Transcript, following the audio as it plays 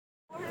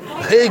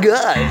Hey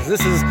guys, this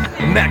is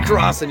Matt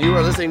Cross, and you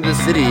are listening to the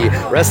City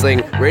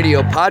Wrestling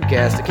Radio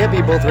Podcast. It can't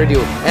be both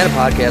radio and a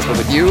podcast, but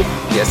with you,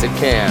 yes, it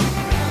can.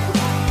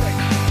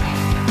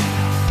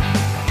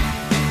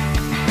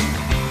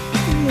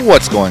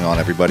 What's going on,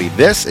 everybody?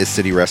 This is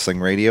City Wrestling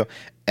Radio,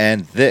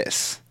 and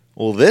this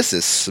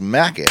is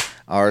Smack It,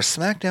 our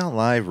SmackDown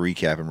Live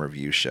recap and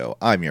review show.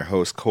 I'm your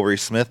host, Corey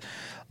Smith,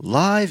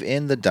 live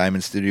in the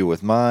Diamond Studio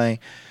with my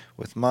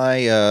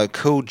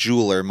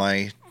co-jeweler,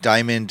 my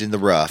diamond in the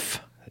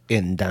rough.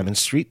 In Diamond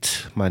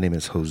Street, my name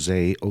is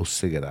Jose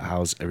Osigada.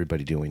 How's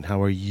everybody doing?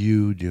 How are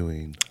you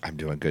doing? I'm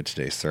doing good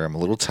today, sir. I'm a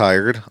little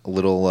tired, just a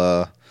little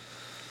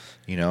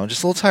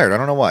tired. I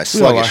don't know why.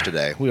 Sluggish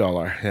today. We all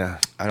are, yeah.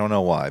 I don't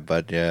know why,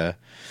 but you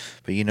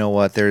know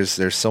what? There's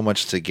so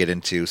much to get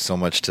into, so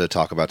much to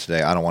talk about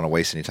today. I don't want to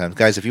waste any time.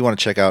 Guys, if you want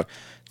to check out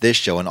this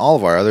show and all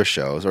of our other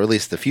shows, or at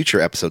least the future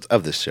episodes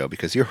of this show,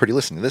 because you're already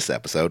listening to this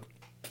episode,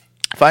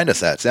 find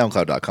us at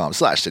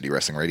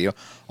soundcloud.com/citywrestlingradio.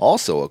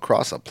 Also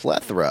across a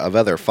plethora of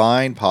other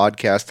fine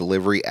podcast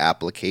delivery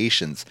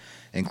applications,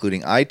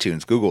 including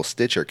iTunes, Google,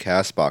 Stitcher,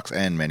 CastBox,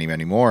 and many,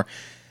 many more.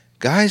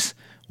 Guys,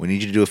 we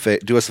need you to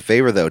do us a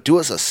favor, though. Do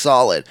us a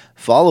solid.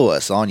 Follow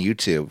us on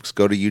YouTube. Just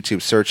go to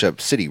YouTube, search up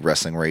City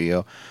Wrestling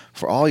Radio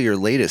for all your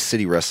latest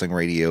City Wrestling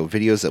Radio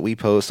videos that we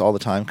post all the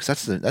time,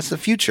 because that's the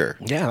future.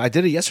 Yeah, I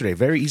did it yesterday.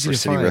 Very easy to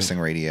City find. Wrestling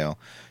Radio.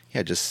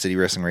 Yeah, just City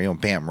Wrestling Radio,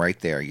 and bam, right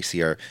there. You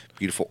see our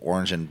beautiful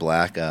orange and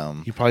black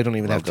You probably don't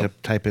even logo. have to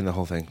type in the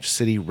whole thing.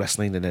 City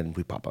Wrestling, and then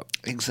we pop up.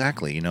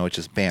 Exactly. It's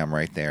just bam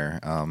right there.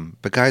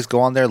 But guys, go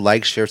on there,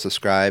 like, share,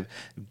 subscribe.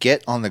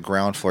 Get on the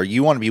ground floor.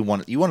 You want to be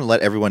one. You want to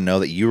let everyone know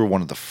that you were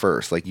one of the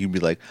first. Like, you'd be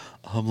like,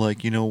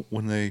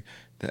 when the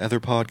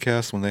other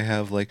podcasts, when they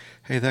have like,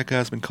 hey, that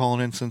guy's been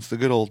calling in since the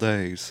good old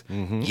days.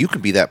 Mm-hmm. You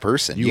can be that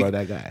person. You are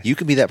that guy. You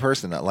can be that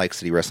person that likes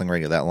City Wrestling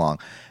Radio that long.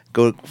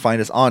 Go find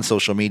us on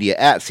social media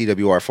at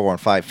CWR415,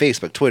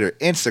 Facebook, Twitter,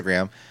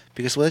 Instagram,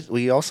 because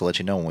we also let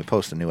you know when we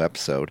post a new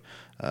episode.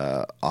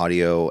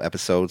 Audio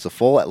episodes, the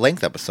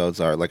full-length episodes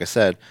are, like I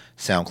said,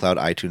 SoundCloud,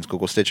 iTunes,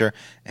 Google, Stitcher,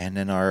 and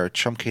then our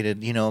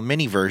truncated,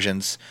 mini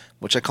versions,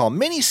 which I call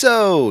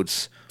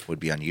mini-sodes, would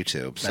be on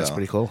YouTube. That's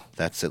pretty cool.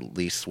 That's at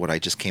least what I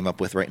just came up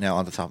with right now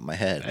on the top of my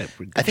head.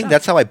 I think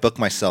that's how I book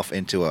myself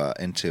into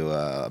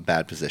a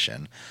bad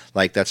position.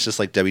 Like, that's just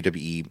like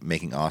WWE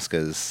making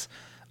Asuka's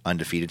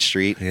undefeated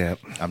streak. Yeah,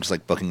 I'm just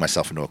like booking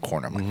myself into a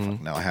corner. I'm like,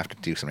 fuck, now I have to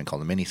do something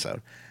called a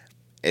mini-sode.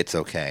 It's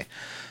okay.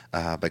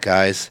 But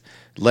guys,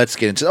 let's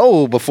get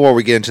into... before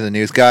we get into the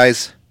news,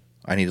 guys,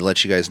 I need to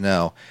let you guys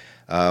know.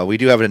 We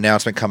do have an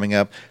announcement coming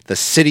up. The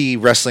City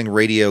Wrestling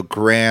Radio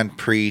Grand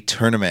Prix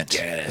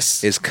Tournament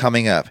is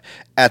coming up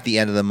at the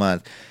end of the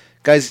month.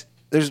 Guys,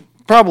 there's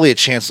probably a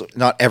chance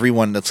not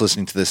everyone that's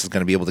listening to this is going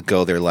to be able to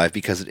go there live,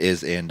 because it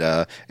is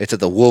it's at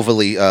the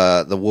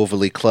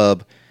Wolverley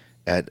Club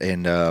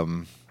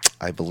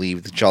I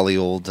believe the jolly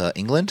old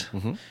England.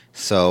 Mm-hmm.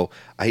 So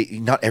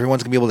not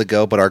everyone's going to be able to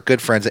go, but our good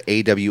friends at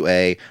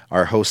AWA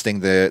are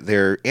hosting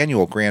their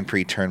annual Grand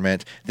Prix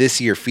tournament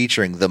this year,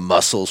 featuring the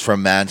Muscles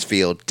from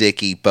Mansfield,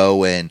 Dickie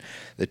Bowen,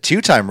 the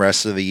two-time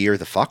Wrestler of the Year,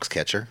 the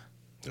Foxcatcher.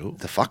 Ooh.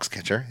 The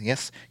Foxcatcher,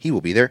 yes, he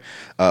will be there.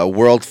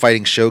 World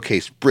Fighting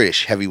Showcase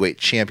British Heavyweight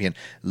Champion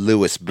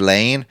Lewis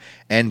Blaine,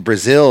 and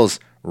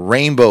Brazil's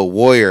Rainbow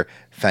Warrior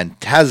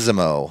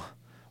Fantasmo.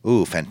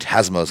 Ooh,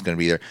 Phantasmo is going to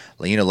be there.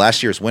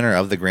 Last year's winner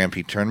of the Grand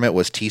Prix tournament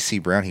was T.C.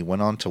 Brown. He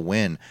went on to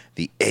win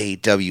the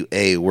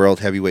AWA World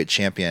Heavyweight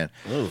Champion.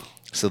 Ooh.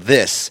 So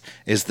this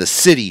is the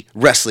City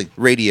Wrestling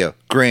Radio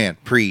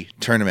Grand Prix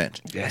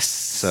Tournament. Yes.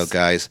 So,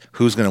 guys,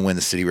 who's going to win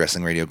the City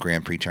Wrestling Radio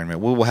Grand Prix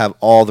Tournament? We will have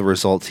all the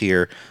results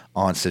here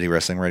on City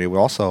Wrestling Radio. We'll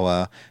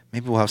also,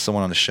 maybe we'll have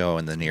someone on the show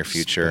in the near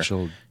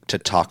future to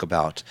talk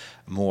about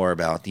more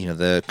about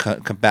the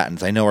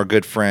combatants. I know our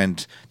good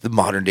friend, the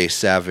modern day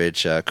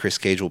Savage, Chris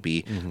Cage, will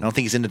be. Mm-hmm. I don't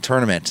think he's in the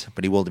tournament,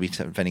 but he will be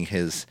defending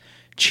his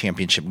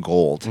championship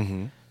gold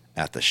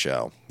at the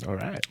show. All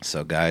right.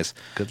 So, guys,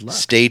 good luck.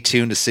 Stay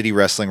tuned to City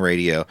Wrestling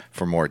Radio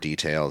for more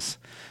details.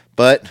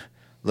 But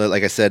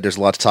like I said, there's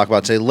a lot to talk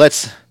about today.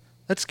 Let's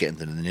get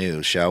into the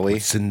news, shall we?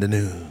 What's in the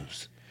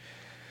news?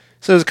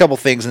 So there's a couple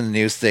things in the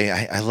news today.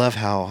 I love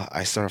how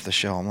I start off the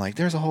show. I'm like,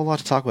 there's a whole lot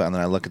to talk about. And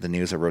then I look at the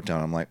news I wrote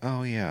down. I'm like,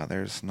 oh, yeah,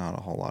 there's not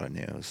a whole lot of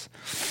news.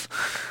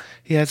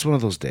 Yeah, it's one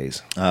of those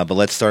days. But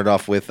let's start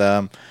off with,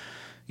 some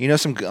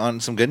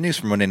good news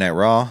from Monday Night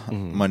Raw.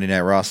 Mm-hmm. Monday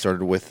Night Raw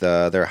started with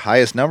their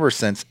highest number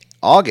since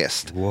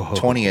August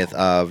 20th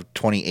of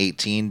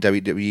 2018.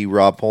 WWE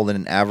Raw pulled in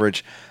an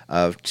average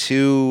of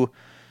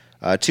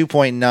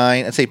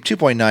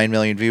 2.9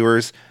 million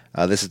viewers.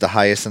 This is the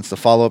highest since the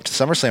follow-up to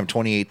SummerSlam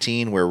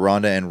 2018, where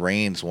Ronda and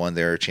Reigns won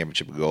their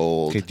championship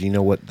gold. Okay, do you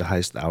know what the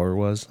highest hour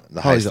was?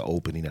 Probably the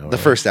opening hour. The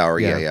first hour,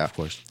 yeah. Of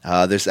course.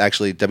 There's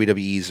actually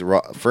WWE's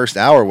first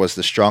hour was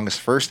the strongest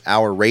first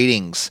hour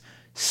ratings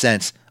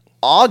since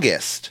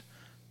August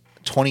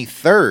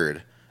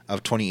 23rd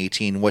of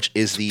 2018, which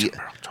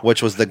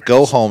was the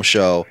go-home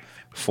show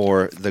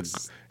for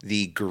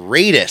the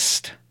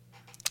greatest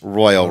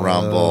Royal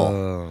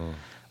Rumble.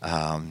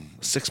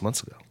 6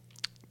 months ago.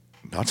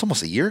 No, it's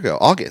almost a year ago.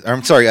 August. Or,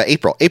 I'm sorry,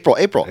 April. April.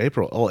 April.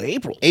 Oh,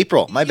 April.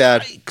 April. My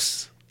bad.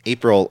 Yikes.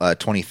 April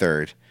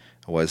 23rd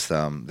was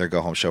their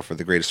go-home show for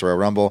the Greatest Royal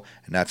Rumble,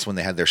 and that's when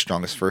they had their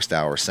strongest first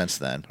hour since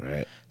then.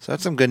 Right. So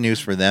that's some good news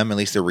for them. At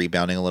least they're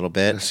rebounding a little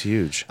bit. That's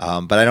huge.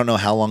 But I don't know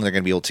how long they're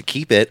going to be able to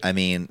keep it. I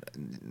mean,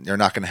 they're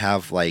not going to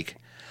have like.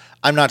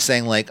 I'm not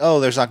saying like, oh,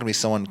 there's not going to be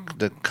someone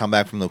to come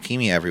back from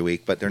leukemia every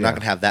week, but they're not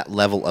going to have that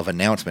level of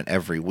announcement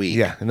every week.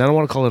 Yeah, and I don't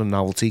want to call it a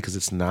novelty because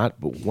it's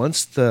not. But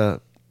once the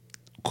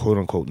quote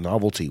unquote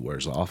novelty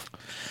wears off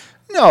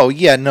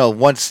No.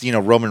 Once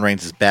Roman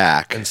Reigns is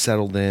back and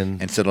settled in,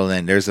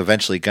 there's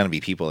eventually going to be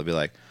people that be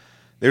like,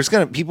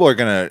 people are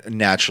going to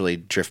naturally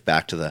drift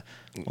back to the.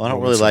 Well, I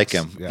don't really like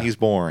him. Yeah. He's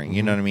boring.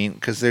 You know what I mean?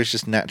 Because there's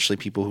just naturally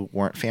people who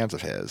weren't fans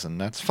of his, and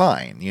that's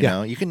fine. You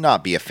know, you can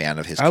not be a fan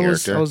of his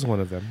character. I was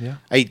one of them. Yeah.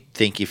 I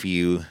think if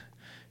you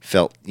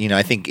felt,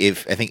 I think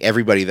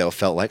everybody though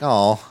felt like,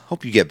 oh,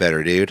 hope you get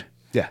better, dude.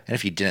 Yeah. And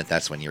if you didn't,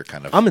 that's when you're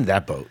kind of. I'm in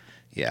that boat.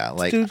 Yeah,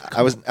 like Dude,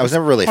 I was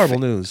never really horrible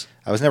news.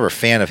 I was never a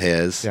fan of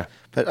his. Yeah.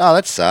 But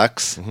that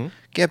sucks.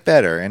 Get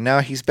better, and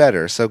now he's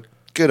better. So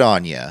good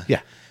on you.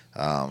 Yeah.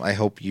 I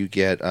hope you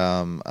get.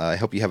 I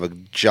hope you have a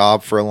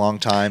job for a long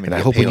time, and I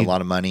you hope get paid when a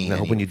lot of money. And I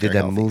hope when you did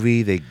that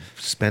movie, they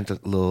spent a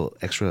little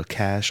extra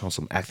cash on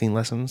some acting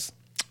lessons.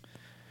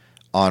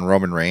 On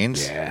Roman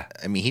Reigns. Yeah.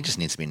 I mean, he just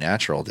needs to be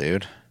natural,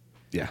 dude.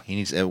 Yeah.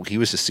 He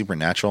was just super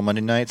natural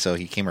Monday night, so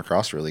he came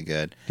across really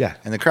good. Yeah.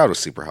 And the crowd was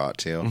super hot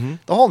too.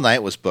 The whole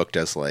night was booked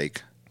as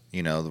like,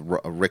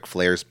 Ric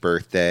Flair's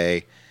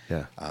birthday.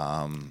 Yeah.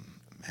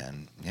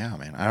 And yeah,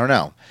 man, I don't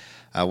know.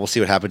 We'll see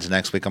what happens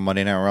next week on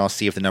Monday Night Raw.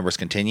 See if the numbers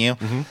continue.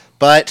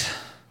 But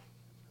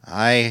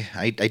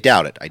I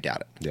doubt it.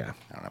 Yeah.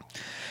 I don't know.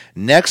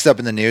 Next up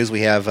in the news,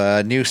 we have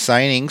new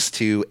signings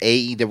to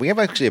AEW. We have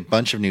actually a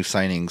bunch of new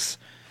signings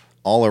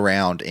all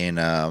around in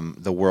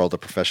the world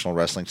of professional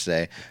wrestling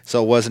today.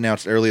 So it was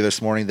announced earlier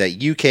this morning that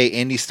UK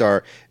indie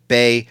star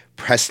Bay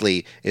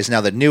Presley is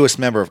now the newest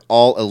member of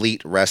All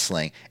Elite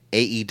Wrestling.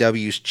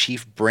 AEW's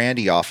chief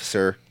branding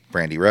officer,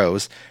 Brandy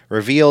Rose,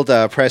 revealed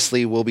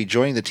Presley will be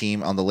joining the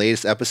team on the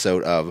latest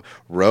episode of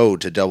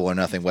Road to Double or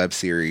Nothing web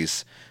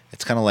series.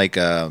 It's kind of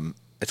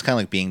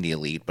like being the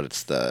Elite, but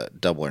it's the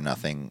Double or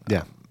Nothing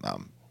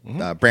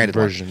branded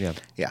version. One.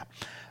 Yeah.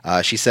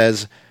 She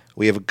says,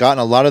 "We have gotten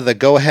a lot of the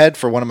go-ahead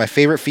for one of my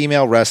favorite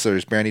female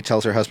wrestlers," Brandy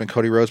tells her husband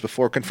Cody Rhodes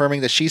before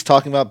confirming that she's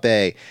talking about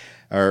Bay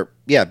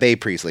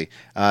Priestley.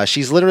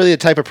 She's literally the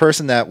type of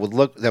person that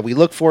we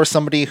look for,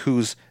 somebody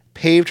who's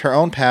paved her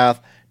own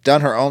path,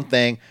 done her own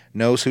thing,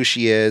 knows who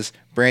she is.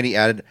 Brandy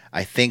added,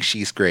 "I think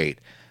she's great."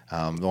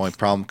 The only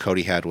problem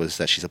Cody had was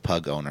that she's a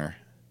pug owner.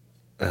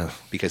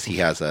 Because he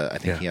has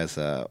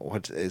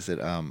what is it?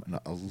 An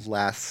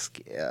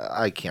Alaska.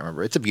 I can't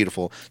remember. It's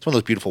one of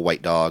those beautiful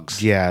white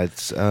dogs. Yeah,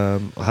 it's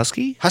a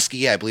husky. Husky,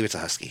 yeah, I believe it's a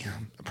husky.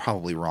 I'm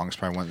probably wrong. It's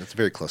probably one that's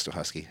very close to a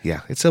husky. Yeah,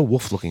 it's a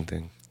wolf-looking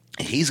thing.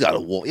 He's got a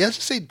wolf. Yeah, let's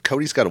just say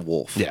Cody's got a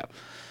wolf. Yeah.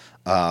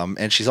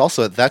 And she's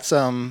also that's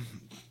Will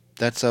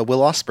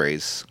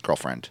Ospreay's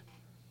girlfriend.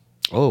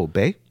 Oh,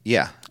 Bay?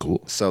 Yeah.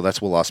 Cool. So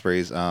that's Will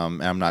Ospreay's.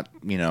 And I'm not,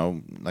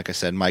 like I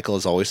said, Michael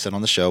has always said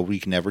on the show, we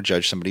can never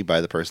judge somebody by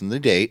the person they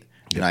date.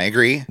 Yep. And I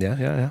agree.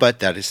 Yeah. But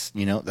that is,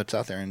 that's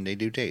out there and they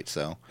do date.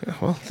 So. Yeah,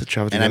 well, the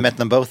Travis. And I met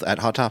them both at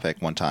Hot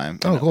Topic one time.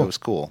 Oh, cool. It was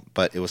cool.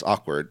 But it was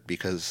awkward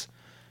because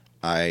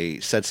I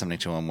said something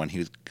to him when he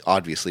was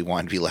obviously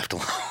wanting to be left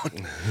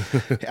alone.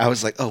 I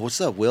was like, "Oh,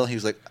 what's up, Will?" He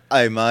was like,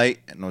 "I might."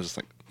 And I was just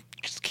like,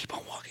 just keep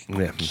on walking.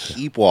 Yeah.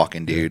 Keep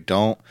walking, dude.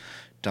 Yeah.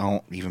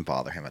 Don't even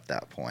bother him at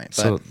that point. But,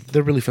 so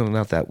they're really filling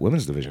out that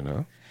women's division,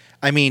 huh?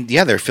 I mean,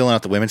 yeah, they're filling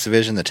out the women's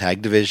division, the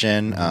tag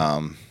division.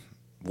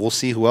 We'll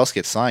see who else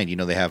gets signed.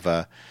 They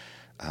have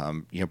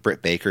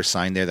Britt Baker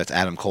signed there. That's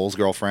Adam Cole's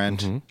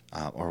girlfriend,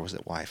 or was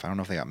it wife? I don't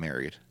know if they got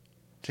married.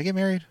 Did they get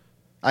married?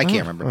 I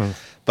can't remember.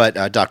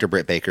 But Dr.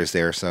 Britt Baker's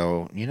there,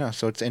 so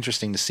so it's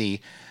interesting to see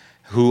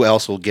who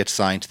else will get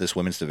signed to this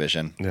women's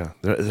division. Yeah,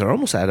 they're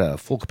almost at a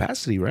full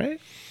capacity,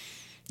 right?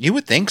 You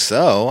would think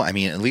so. I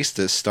mean, at least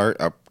to start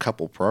a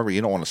couple programs,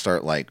 you don't want to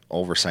start like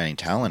oversigning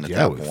talent at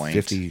that point.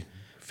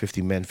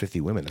 50 men,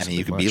 50 women. I mean,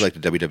 you could be like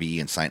the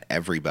WWE and sign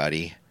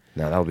everybody.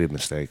 No, that would be a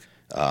mistake.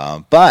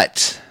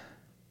 But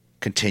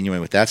continuing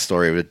with that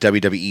story, with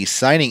WWE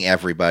signing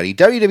everybody,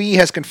 WWE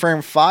has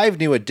confirmed 5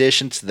 new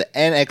additions to the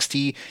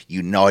NXT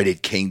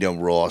United Kingdom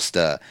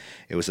roster.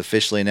 It was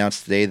officially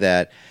announced today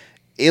that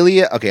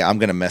Ilya, okay, I'm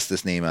going to mess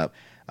this name up,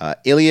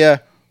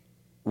 Ilya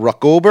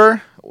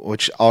Rukober,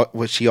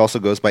 which he also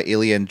goes by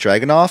Ilya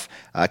Dragunov,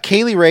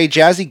 Kaylee Ray,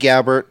 Jazzy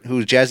Gabbert,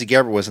 who Jazzy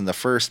Gabbert was in the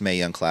first Mae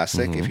Young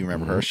Classic, if you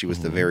remember her. She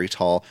was the very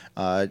tall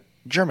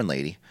German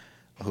lady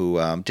who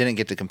didn't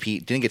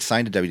get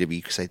signed to WWE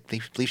because I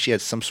believe she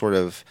had some sort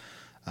of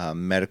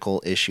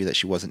medical issue that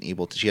she wasn't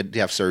able to. She had to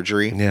have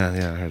surgery. Yeah, I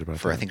heard about that.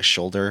 For I think a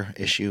shoulder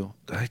issue.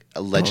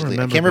 Allegedly,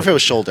 I can't remember if it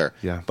was shoulder.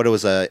 Yeah, but it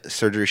was a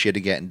surgery she had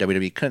to get, and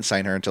WWE couldn't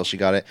sign her until she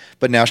got it.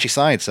 But now she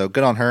signed, so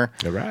good on her.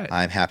 All right.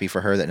 I'm happy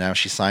for her that now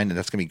she's signed, and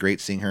that's gonna be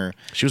great seeing her.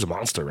 She was a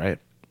monster, right?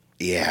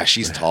 Yeah,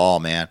 she's tall,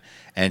 man,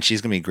 and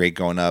she's gonna be great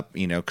going up.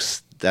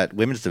 'Cause that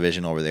women's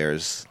division over there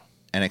is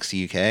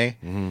NXT UK,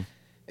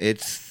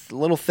 it's a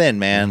little thin,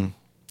 man.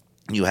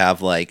 You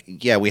have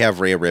we have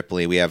Rhea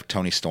Ripley, we have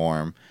Toni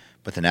Storm,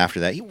 but then after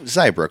that,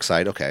 Xia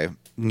Brookside, okay,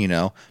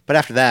 but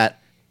after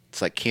that,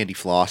 it's like Candy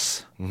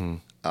Floss,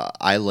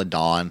 Isla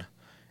Dawn,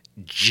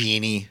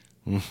 Genie.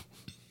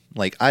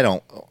 Like, I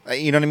don't,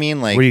 you know what I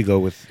mean? Like, where do you go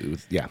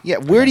with yeah.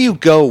 Where do you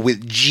go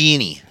with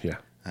Genie? Yeah.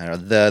 I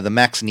don't know, the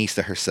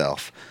Maxinista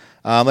herself.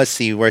 Let's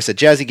see, where I said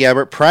Jazzy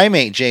Gabbert,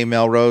 Primate Jay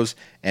Melrose,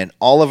 and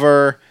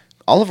Oliver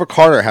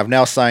Carter have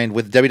now signed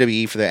with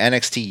WWE for the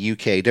NXT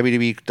UK.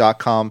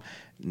 WWE.com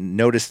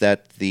noticed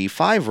that the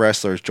 5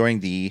 wrestlers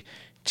joining the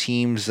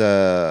team's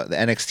the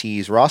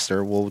NXT's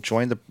roster will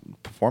join the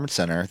Performance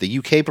Center, the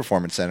UK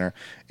Performance Center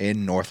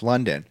in North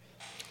London.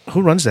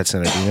 Who runs that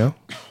center? Do you know?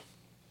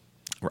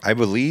 I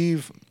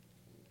believe.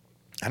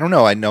 I don't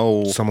know. I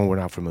know Someone we're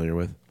not familiar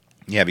with.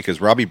 Yeah,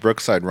 because Robbie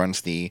Brookside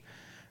runs the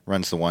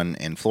one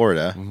in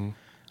Florida.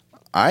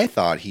 I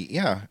thought he's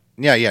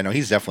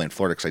definitely in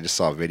Florida because I just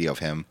saw a video of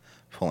him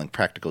pulling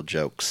practical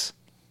jokes.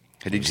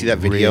 Did you see that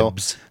video?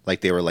 Ribs.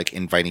 Like they were like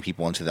inviting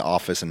people into the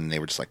office and they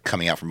were just like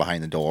coming out from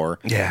behind the door.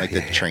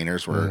 The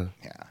trainers were.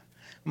 Yeah,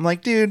 I'm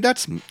like, dude,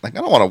 that's like I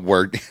don't want to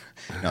work.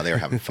 No, they were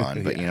having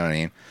fun, but you know what I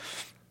mean.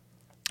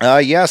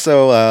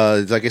 So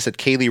like I said,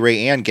 Kaylee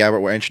Ray and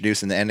Gabbert were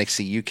introduced in the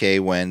NXT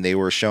UK when they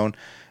were shown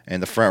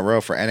in the front row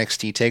for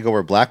NXT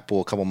TakeOver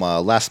Blackpool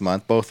last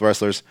month. Both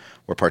wrestlers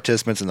were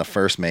participants in the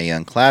first Mae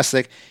Young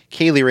Classic.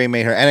 Kaylee Ray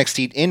made her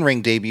NXT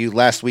in-ring debut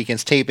last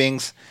weekend's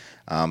tapings.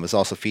 Was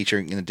also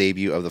featuring in the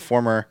debut of the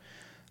former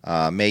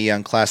Mae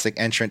Young Classic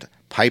entrant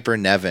Piper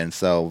Niven.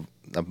 So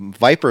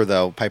Viper,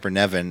 though, Piper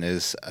Niven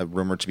is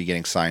rumored to be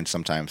getting signed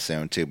sometime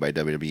soon too by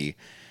WWE,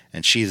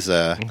 and she's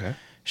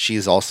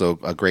also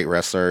a great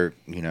wrestler.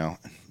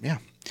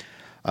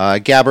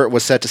 Gabbert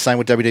was set to sign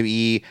with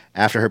WWE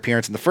after her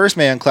appearance in the first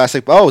Mae Young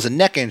Classic. Oh, it was a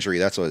neck injury.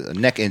 That's what a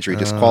neck injury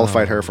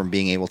disqualified her from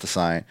being able to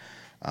sign.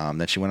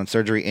 Then she went on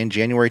surgery in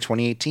January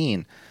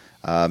 2018.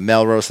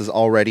 Melrose has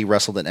already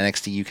wrestled in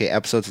NXT UK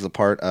episodes as a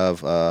part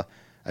of a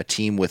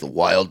team with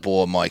Wild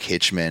Boar Mike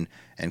Hitchman.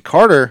 And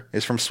Carter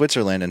is from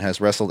Switzerland and has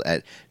wrestled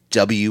at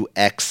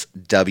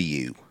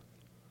WXW.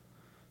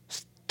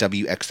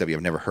 WXW,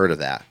 I've never heard of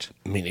that.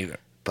 Me neither.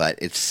 But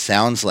it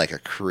sounds like a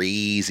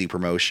crazy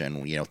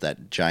promotion, with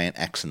that giant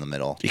X in the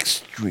middle.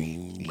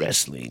 Extreme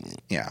Wrestling.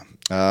 Yeah.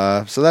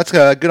 So that's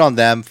good on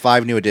them.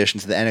 5 new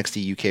additions to the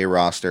NXT UK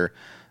roster.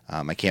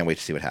 I can't wait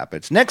to see what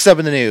happens. Next up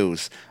in the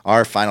news,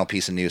 our final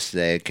piece of news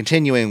today.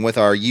 Continuing with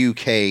our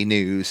UK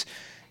news.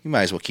 You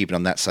might as well keep it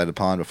on that side of the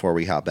pond before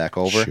we hop back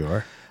over.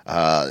 Sure.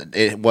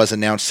 It was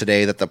announced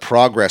today that the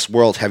Progress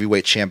World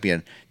Heavyweight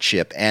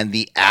Championship and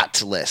the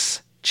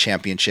Atlas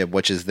Championship,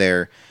 which is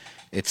their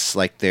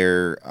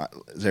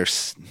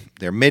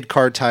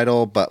mid-card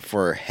title, but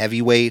for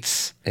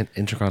heavyweights.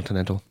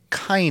 Intercontinental?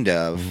 Kind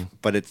of,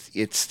 but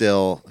it's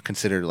still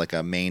considered like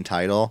a main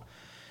title.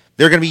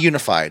 They're going to be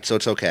unified, so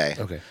it's okay.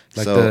 Okay.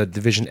 Like the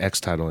Division X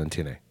title in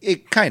TNA.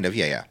 It kind of,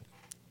 yeah.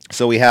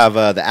 So we have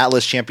the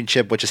Atlas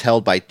Championship, which is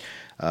held by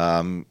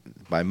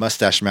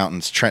Mustache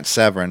Mountain's Trent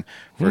Severin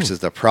versus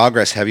the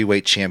Progress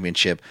Heavyweight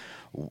Championship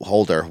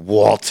holder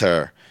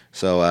Walter.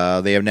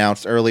 So they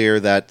announced earlier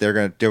that they're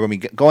going to be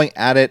going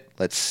at it.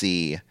 Let's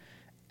see,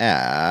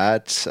 I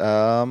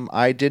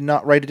did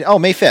not write it down. Oh,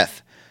 May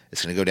 5th.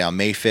 It's going to go down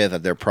May 5th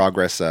at their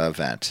Progress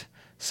event.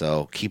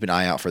 So keep an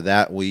eye out for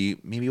that.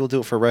 Maybe we'll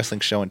do it for Wrestling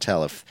Show and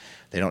Tell if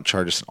they don't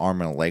charge us an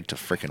arm and a leg to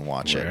freaking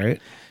watch it.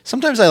 Right.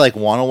 Sometimes I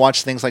want to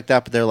watch things like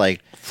that, but they're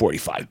like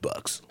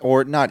 $45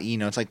 or not.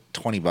 It's like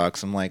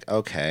 $20. I'm like,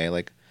 okay,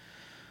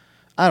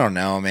 I don't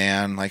know,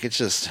 man.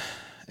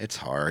 It's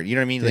hard. You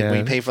know what I mean? Like when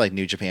you pay for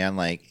New Japan,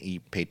 you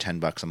pay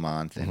 $10 a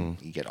month and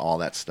you get all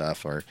that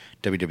stuff. Or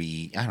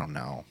WWE, I don't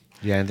know.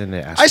 Yeah, and then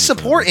they ask I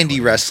support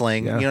indie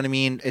wrestling. Yeah. You know what I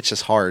mean? It's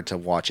just hard to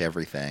watch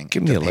everything.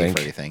 Give me a pay link.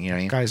 For everything, you know what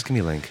I mean? Guys, give me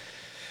a link.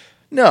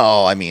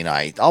 No, I mean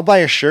I'll buy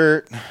a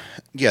shirt.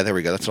 Yeah, there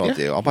we go. That's what I'll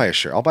do. I'll buy a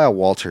shirt. I'll buy a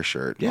Walter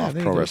shirt off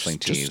Pro Wrestling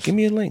Tees. Just give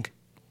me a link.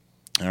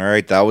 All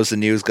right, that was the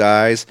news,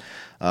 guys.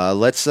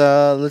 Let's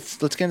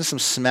get into some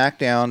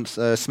SmackDown.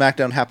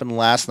 SmackDown happened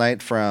last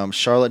night from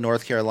Charlotte,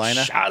 North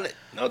Carolina. Charlotte,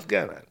 North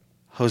Carolina.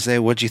 Jose,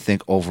 what'd you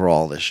think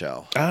overall of the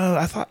show?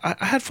 I thought I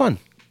had fun.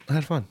 I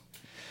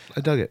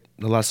dug it.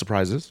 A lot of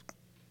surprises.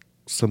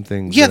 Some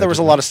things. Yeah, there was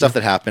a lot of stuff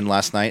that happened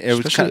last night. It was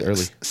Especially kind of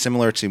early.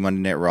 Similar to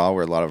Monday Night Raw,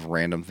 where a lot of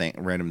random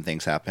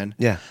things happened.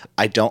 Yeah.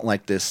 I don't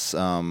like this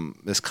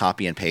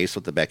copy and paste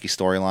with the Becky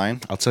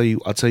storyline. I'll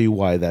tell you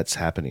why that's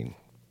happening.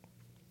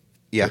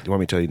 Yeah, Do you want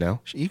me to tell you now?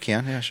 you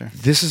can. Yeah, sure.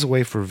 This is a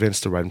way for Vince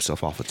to write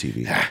himself off of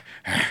TV.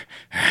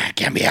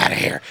 Get me out of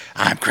here!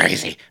 I'm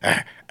crazy.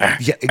 Yeah,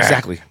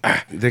 exactly.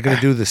 They're gonna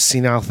do the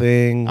senile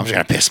thing. I'm just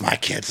gonna piss my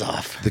kids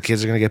off. The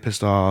kids are gonna get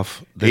pissed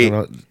off. They're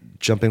gonna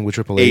jump in with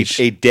Triple H.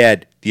 Hey,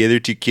 Dad. The other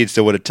 2 kids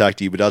don't want to talk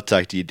to you, but I'll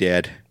talk to you,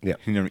 Dad. Yeah,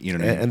 you know what I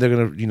mean? And they're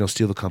gonna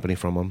steal the company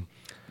from him.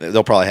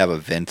 They'll probably have a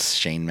Vince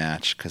Shane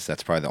match because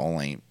that's probably the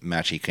only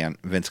match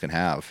Vince can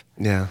have.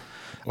 Yeah,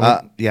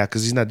 well, yeah,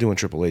 because he's not doing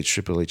Triple H.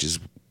 Triple H is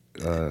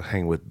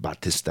hanging with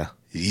Batista.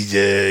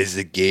 He's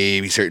a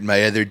game. He's hurting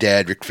my other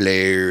dad, Ric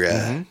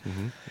Flair.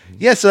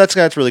 Yeah, so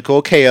that's really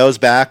cool. KO's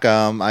back.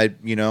 I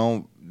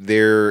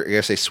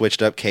guess they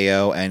switched up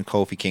KO and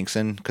Kofi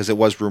Kingston because it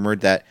was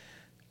rumored that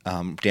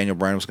Daniel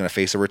Bryan was going to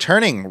face a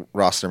returning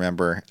roster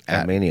member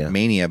at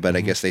Mania, but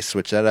I guess they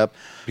switched that up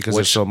because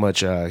there's so much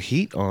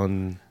heat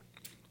on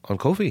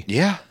Kofi.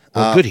 Yeah,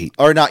 good heat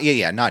or not?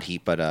 Yeah, not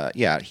heat, but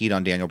heat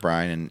on Daniel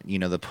Bryan,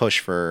 and the push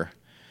for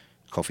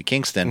Kofi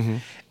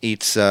Kingston.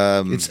 It's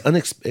an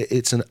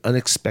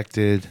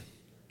unexpected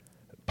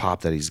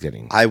pop that he's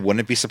getting. I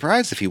wouldn't be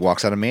surprised if he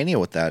walks out of Mania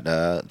with that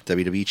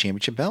WWE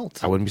Championship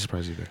belt. I wouldn't be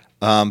surprised either.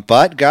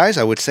 But guys,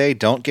 I would say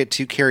don't get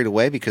too carried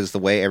away because the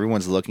way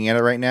everyone's looking at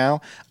it right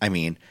now, I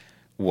mean,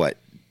 what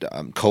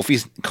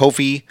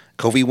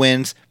Kofi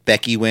wins,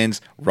 Becky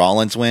wins,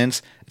 Rollins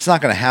wins. It's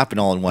not going to happen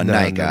all in one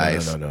night,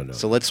 guys. No.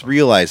 So let's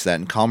realize that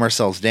and calm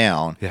ourselves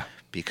down. Yeah.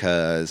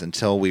 Because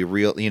until we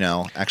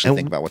actually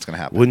think about what's going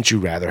to happen. Wouldn't you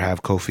rather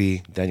have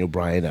Kofi, Daniel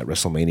Bryan at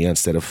WrestleMania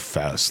instead of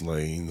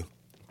Fastlane?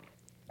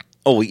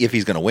 Oh, if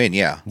he's going to win,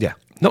 yeah. Yeah.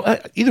 No,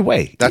 either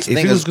way. That's the if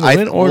thing. He was going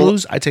to win or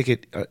lose, I take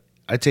it.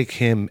 I take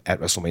him at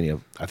WrestleMania.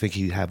 I think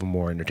he'd have a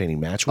more entertaining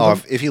match with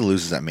him. If he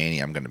loses at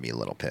Mania, I'm going to be a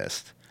little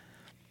pissed.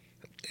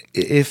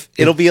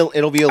 It'll be a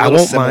little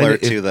similar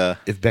to the.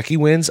 If Becky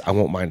wins, I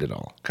won't mind at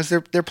all because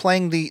they're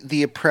playing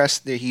the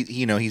oppressed.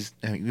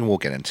 We'll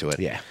get into it.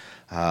 Yeah.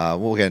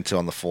 We'll get into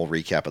on the full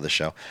recap of the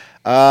show.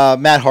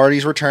 Matt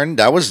Hardy's return.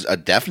 That was a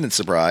definite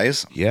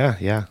surprise.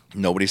 Yeah.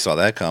 Nobody saw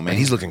that coming. And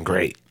he's looking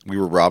great. We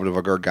were robbed of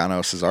a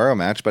Gargano-Cesaro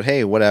match, but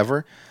hey,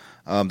 whatever.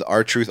 The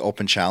R-Truth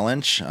Open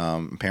Challenge.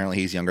 Apparently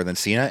he's younger than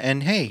Cena.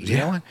 And hey, you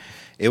know what?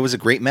 It was a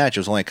great match. It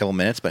was only a couple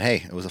minutes, but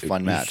hey, it was a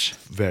fun match.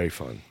 Very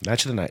fun.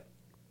 Match of the night.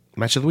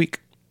 Match of the week.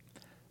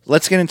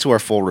 Let's get into our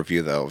full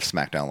review, though, of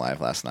SmackDown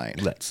Live last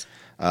night. Let's.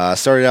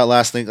 Started out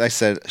last week, I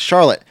said,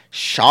 Charlotte,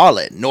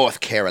 North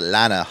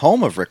Carolina,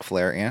 home of Ric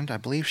Flair, and I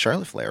believe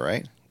Charlotte Flair,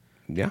 right?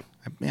 Yeah.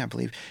 I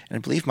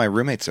believe my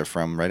roommates are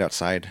from right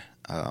outside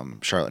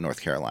Charlotte, North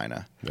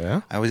Carolina.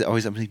 Yeah. I'm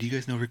like, do you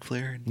guys know Ric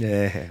Flair?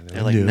 Yeah.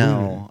 They're like,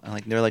 no.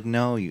 They're like,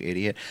 no, you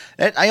idiot.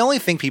 I only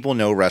think people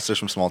know wrestlers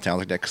from small towns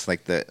like that because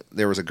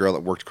there was a girl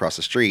that worked across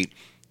the street,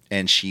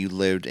 and she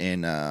lived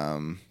in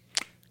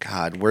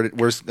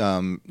where's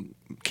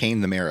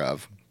Kane the mayor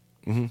of?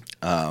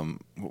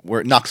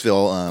 We're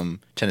Knoxville,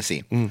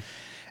 Tennessee.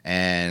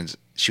 And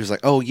she was like,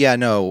 oh yeah,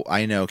 no,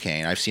 I know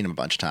Kane. I've seen him a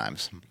bunch of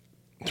times.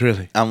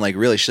 Really? I'm like,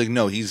 really? She's like,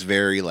 no, he's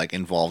very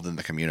involved in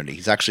the community.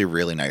 He's actually a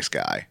really nice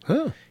guy.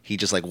 Huh. He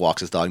just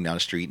walks his dog down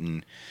the street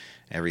and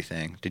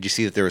everything. Did you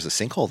see that there was a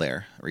sinkhole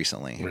there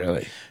recently?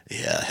 Really?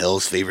 Yeah,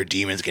 Hell's favorite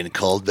demon's getting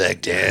called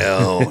back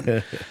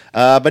down.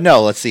 But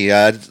no, let's see.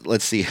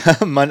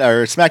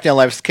 SmackDown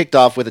Live kicked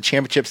off with a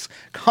championships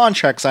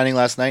contract signing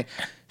last night.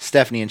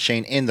 Stephanie and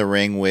Shane in the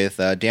ring with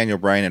Daniel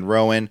Bryan and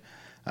Rowan.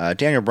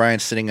 Daniel Bryan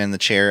sitting in the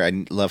chair.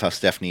 I love how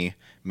Stephanie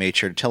made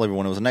sure to tell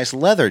everyone it was a nice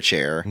leather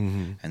chair.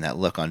 And that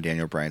look on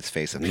Daniel Bryan's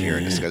face of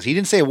pure disgust. He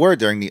didn't say a word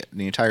during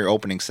the entire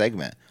opening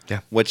segment. Yeah.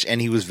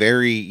 And he was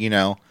very,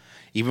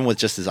 even with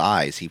just his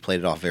eyes, he played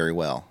it off very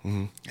well.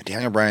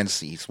 Daniel Bryan's,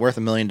 he's worth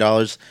 $1 million.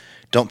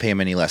 Don't pay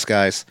him any less,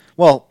 guys.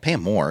 Well, pay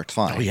him more. It's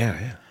fine. Oh,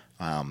 yeah.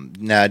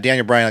 Now,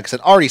 Daniel Bryan, like I said,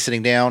 already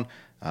sitting down.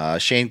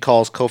 Shane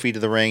calls Kofi to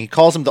the ring. He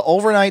calls him the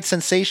overnight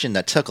sensation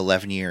that took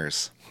 11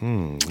 years.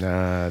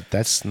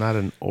 That's not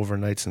an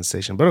overnight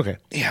sensation, but okay.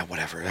 Yeah,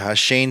 whatever.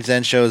 Shane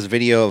then shows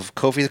video of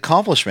Kofi's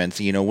accomplishments,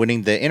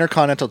 winning the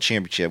Intercontinental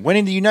Championship,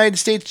 winning the United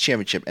States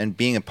Championship, and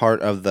being a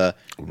part of the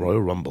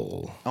Royal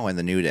Rumble. Oh, and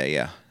the New Day,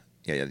 yeah.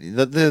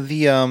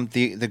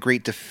 The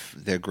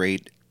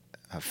great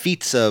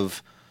feats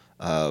of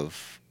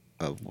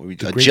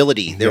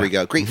agility. There we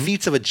go. Great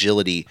feats of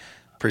agility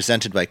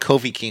presented by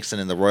Kofi Kingston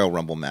in the Royal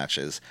Rumble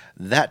matches.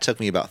 That took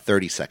me about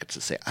 30 seconds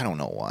to say. I don't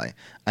know why.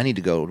 I need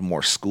to go to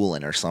more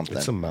schooling or something.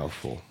 It's a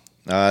mouthful.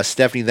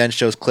 Stephanie then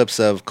shows clips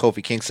of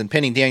Kofi Kingston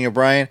pinning Daniel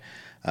Bryan.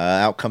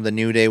 Out come the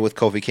New Day with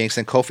Kofi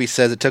Kingston. Kofi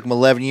says it took him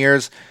 11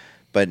 years,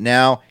 but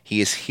now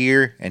he is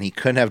here, and he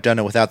couldn't have done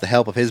it without the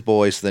help of his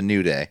boys, the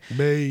New Day.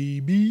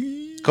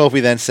 Baby. Kofi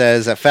then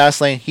says at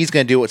Fastlane, he's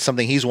going to do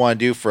something he's wanted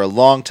to do for a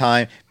long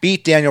time,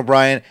 beat Daniel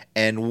Bryan,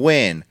 and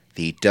win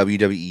the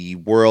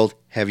WWE World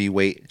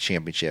Heavyweight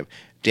Championship.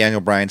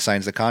 Daniel Bryan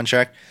signs the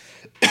contract,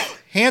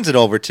 hands it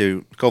over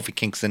to Kofi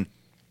Kingston,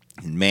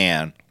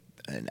 and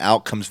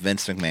out comes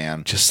Vince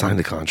McMahon. Just sign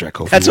the contract,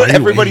 Kofi. That's what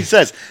everybody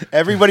says.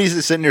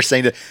 Everybody's sitting there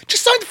saying,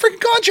 just sign the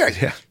freaking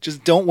contract. Yeah.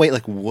 Just don't wait.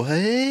 Like, what?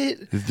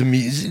 The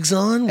music's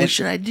on. What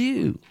should I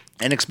do?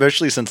 And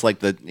especially since,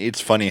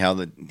 it's funny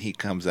how he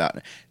comes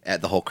out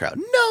at the whole crowd.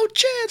 No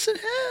chance in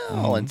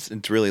hell. And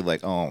it's really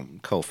like, oh,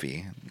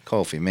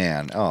 Kofi,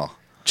 man. Oh.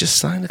 Just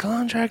sign the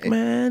contract,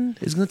 man.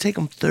 It's going to take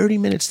him 30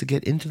 minutes to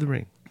get into the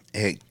ring.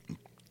 Hey,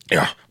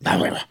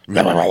 Kofi,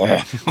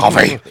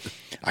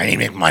 I need to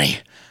make money.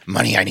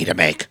 Money I need to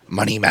make.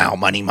 Money, Mao.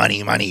 Money.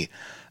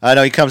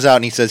 No, he comes out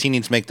and he says he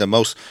needs to make the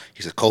most.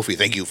 He says, Kofi,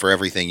 thank you for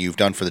everything you've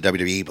done for the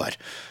WWE, but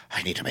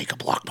I need to make a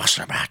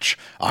blockbuster match.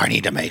 I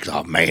need to make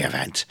the main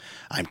event.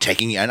 I'm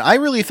taking you. And I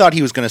really thought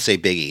he was going to say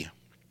Big E.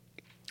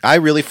 I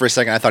really, for a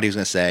second, I thought he was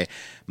going to say,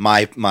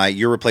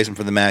 your replacement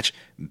for the match,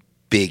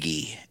 Big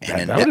E.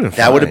 And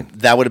that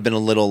would have been a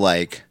little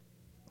like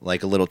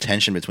a little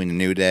tension between the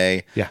New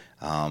Day. Yeah.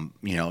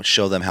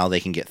 Show them how they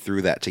can get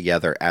through that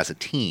together as a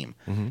team,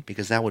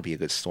 because that would be a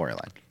good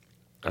storyline.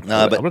 I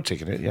would have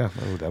taken it. Yeah,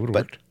 that would have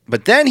worked.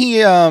 But then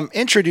he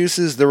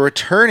introduces the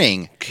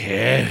returning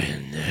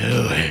Kevin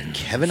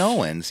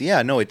Owens.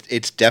 Yeah, no,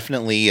 it's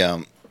definitely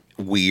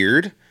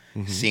weird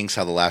seeing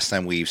how the last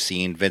time we've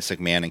seen Vince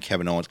McMahon and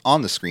Kevin Owens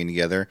on the screen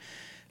together,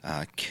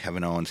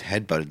 Kevin Owens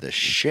headbutted the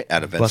shit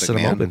out of Vince Busted McMahon.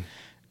 him open.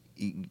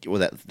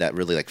 Well, that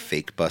really like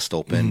fake bust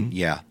open.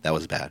 Yeah, that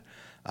was bad.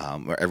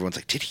 Where everyone's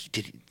like, did he?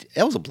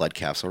 That was a blood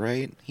capsule,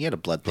 right? He had a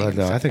blood thing.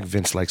 No, I think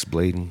Vince likes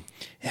bleeding.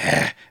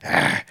 Just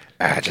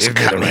Give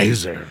me the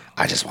razor.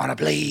 I just want to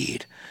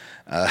bleed.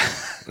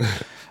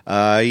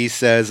 He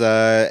says,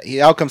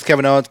 out comes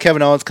Kevin Owens.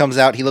 Kevin Owens comes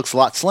out. He looks a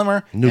lot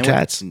slimmer. New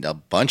tats. A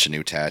bunch of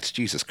new tats.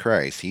 Jesus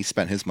Christ. He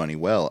spent his money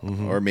well.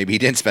 Or maybe he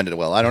didn't spend it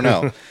well. I don't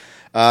know.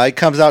 He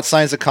comes out,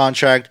 signs the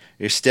contract.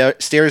 He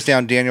stares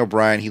down Daniel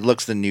Bryan. He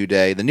looks the New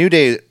Day. The New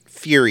Day,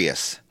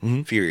 furious.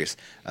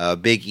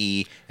 Big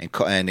E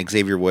and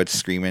Xavier Woods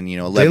screaming,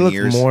 11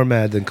 years. They look more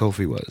mad than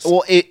Kofi was.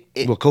 Well,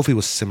 Kofi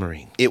was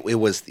simmering. It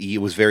was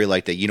very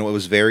like that. It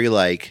was very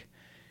like,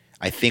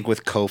 I think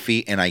with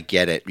Kofi, and I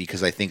get it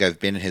because I think I've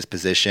been in his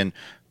position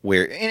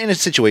where, in a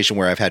situation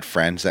where I've had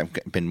friends that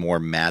have been more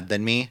mad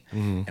than me,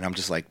 and I'm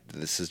just like,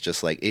 this is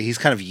just like, he's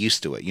kind of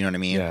used to it. You know what I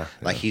mean? Yeah,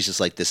 like he's just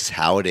like, this is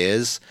how it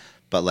is.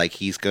 But like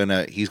he's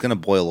gonna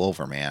boil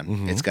over,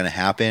 man. It's gonna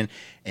happen.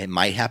 It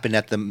might happen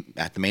at the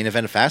main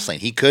event of Fastlane.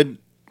 He could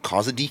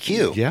cause a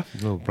DQ. Yeah,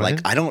 no, Brian.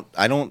 Like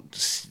I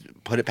don't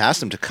put it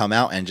past him to come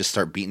out and just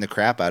start beating the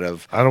crap out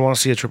of. I don't want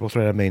to see a triple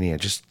threat at Mania.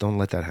 Just don't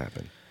let that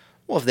happen.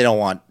 Well, if they don't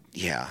want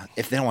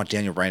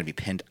Daniel Bryan to be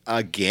pinned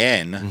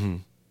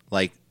again,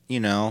 like I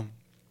don't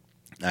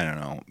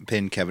know, you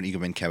can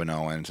pin Kevin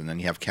Owens, and then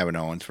you have Kevin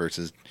Owens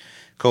versus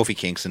Kofi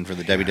Kingston for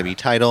the WWE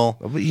title.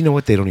 But you know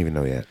what? They don't even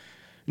know yet.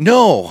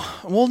 No.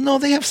 Well, no,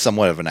 they have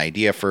somewhat of an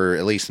idea for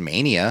at least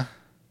Mania.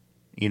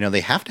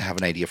 They have to have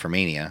an idea for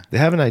Mania. They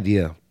have an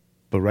idea,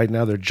 but right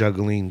now they're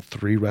juggling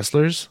 3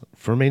 wrestlers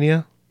for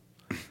Mania.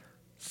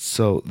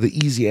 So the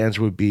easy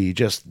answer would be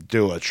just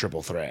do a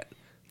triple threat.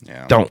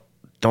 Yeah.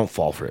 Don't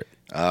fall for it.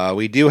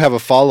 We do have a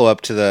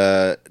follow-up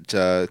to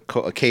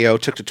KO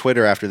took to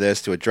Twitter after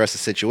this to address the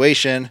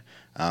situation.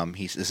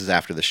 This is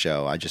after the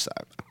show. I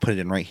put it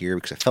in right here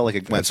because I felt like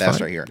it went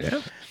fast right here.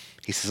 Yeah.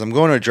 He says, I'm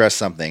going to address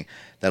something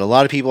that a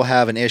lot of people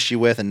have an issue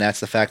with, and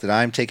that's the fact that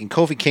I'm taking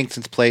Kofi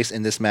Kingston's place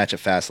in this match at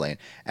Fastlane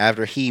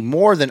after he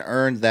more than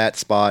earned that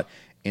spot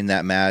in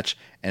that match,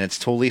 and it's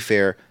totally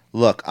fair.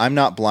 Look, I'm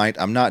not blind.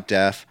 I'm not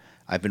deaf.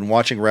 I've been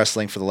watching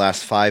wrestling for the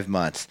last 5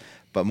 months,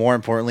 but more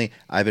importantly,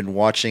 I've been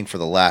watching for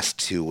the last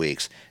 2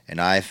 weeks,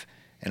 and I've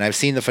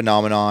seen the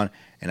phenomenon,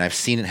 and I've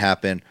seen it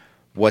happen,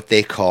 what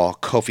they call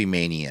Kofi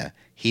Mania.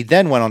 He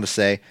then went on to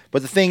say,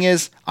 but the thing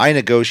is, I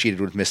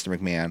negotiated with Mr.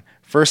 McMahon.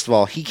 First of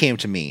all, he came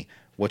to me,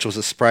 which was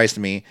a surprise to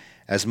me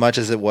as much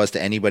as it was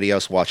to anybody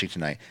else watching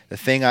tonight. The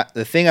thing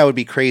I would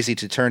be crazy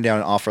to turn down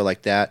an offer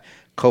like that.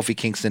 Kofi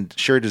Kingston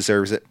sure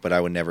deserves it, but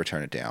I would never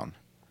turn it down.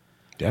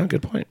 Yeah,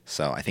 good point.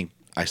 So I think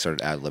I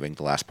started ad-libbing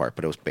the last part,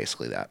 but it was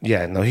basically that.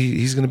 Yeah, no,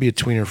 he's going to be a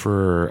tweener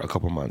for a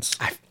couple months.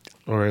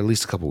 Or at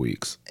least a couple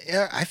weeks.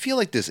 Yeah, I feel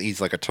like he's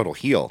like a total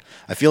heel.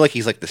 I feel like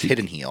he's like this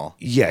hidden heel.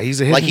 Yeah,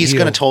 he's a hidden like he's heel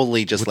going to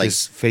totally just with like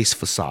his face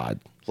facade.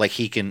 Like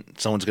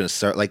someone's going to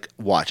start like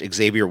watch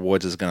Xavier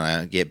Woods is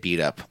going to get beat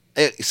up.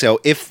 So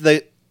if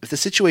the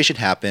situation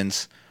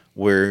happens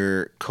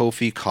where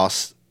Kofi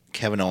costs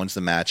Kevin Owens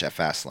the match at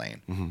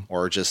Fastlane,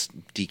 or just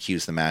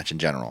DQs the match in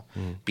general,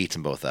 beats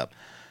them both up,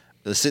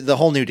 the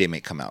whole New Day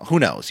may come out. Who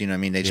knows? You know what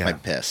I mean? They just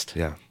might be pissed.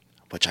 Yeah,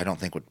 which I don't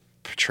think would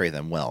portray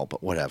them well,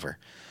 but whatever.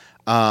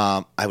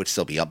 I would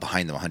still be up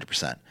behind them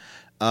 100%.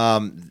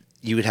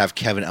 You would have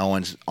Kevin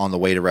Owens on the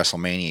way to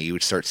WrestleMania. You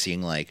would start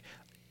seeing like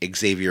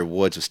Xavier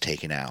Woods was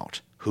taken out.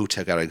 Who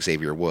took out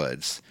Xavier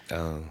Woods?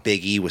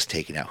 Big E was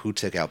taken out. Who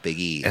took out Big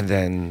E?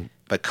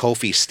 But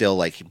Kofi's still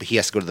like he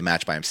has to go to the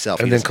match by himself.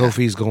 And then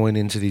Kofi's going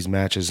into these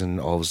matches, and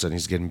all of a sudden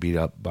he's getting beat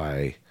up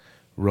by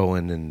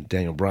Rowan and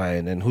Daniel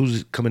Bryan. And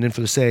who's coming in for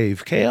the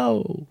save?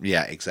 KO.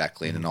 Yeah,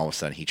 exactly. And then all of a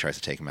sudden he tries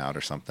to take him out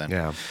or something.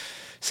 Yeah.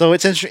 So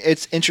it's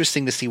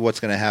interesting to see what's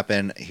going to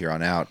happen here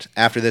on out.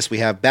 After this, we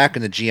have back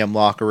in the GM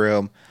locker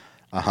room.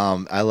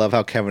 I love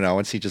how Kevin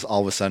Owens, he just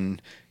all of a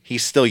sudden,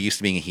 he's still used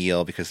to being a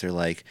heel because they're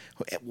like,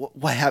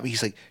 what happened?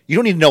 He's like, you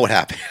don't even know what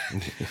happened.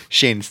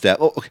 Shane and Steph.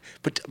 Oh, okay.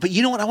 But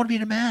you know what? I want to be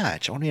in a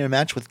match. I want to be in a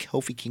match with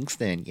Kofi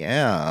Kingston.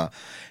 Yeah.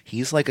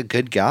 He's like a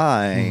good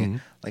guy.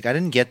 Like, I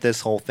didn't get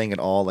this whole thing at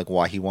all, like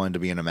why he wanted to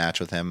be in a match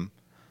with him.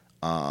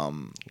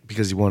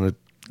 Because he wanted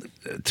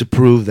to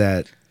prove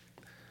that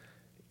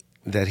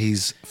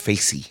he's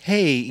facey.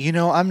 Hey,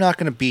 I'm not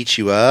going to beat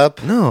you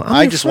up. No,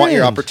 I just want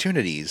your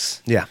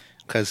opportunities. Yeah.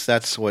 Because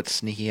that's what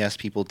sneaky-ass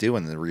people do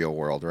in the real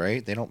world,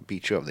 right? They don't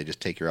beat you up. They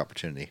just take your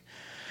opportunity.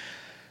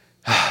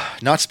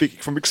 Not speaking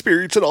from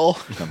experience at all.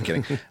 No, I'm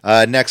kidding.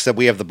 Next up,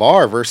 we have The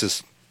Bar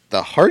versus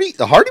The Hardy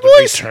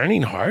Boys?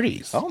 Returning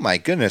Hardys. Oh my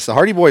goodness. The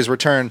Hardy Boys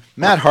return.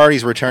 Matt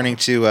Hardy's returning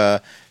to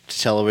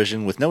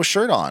television with no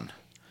shirt on.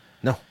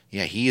 No.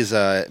 Yeah, he is.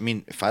 I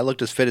mean, if I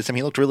looked as fit as him,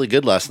 he looked really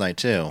good last night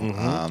too.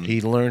 He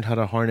learned how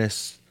to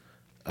harness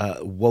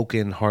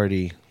Woken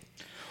Hardy.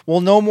 Well,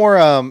 no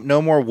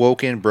more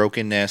woken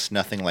brokenness,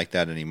 nothing like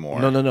that anymore.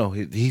 No.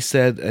 He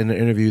said in an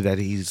interview that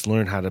he's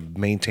learned how to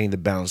maintain the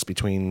balance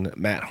between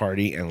Matt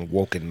Hardy and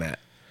Woken Matt.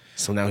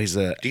 So now he's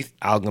a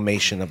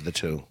amalgamation of the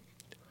two.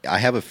 I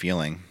have a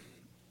feeling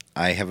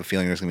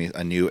there's going to be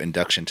a new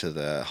induction to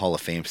the Hall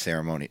of Fame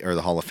ceremony or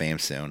the Hall of Fame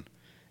soon.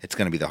 It's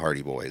going to be the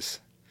Hardy Boys.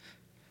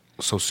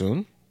 So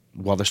soon?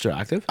 While they're still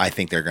active? I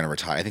think they're going to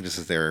retire. I think this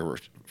is their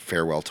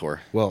farewell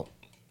tour. Well,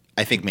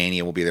 I think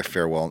Mania will be their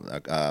farewell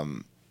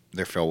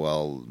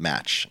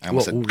match. I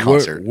almost said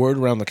concert. Word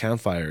around the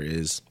campfire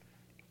is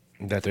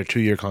that their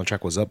 2-year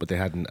contract was up, but they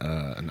had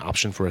an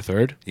option for a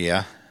third.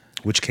 Yeah.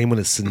 Which came with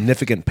a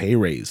significant pay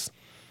raise.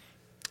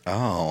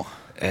 Oh.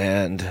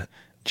 And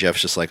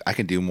Jeff's just like, I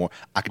can do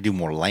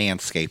more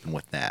landscaping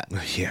with that.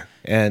 Yeah.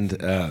 And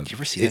did you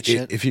ever see that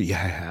shit? Yeah,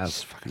 I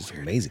have. It's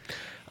amazing.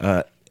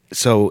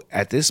 So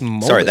at this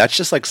moment, sorry, that's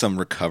just like some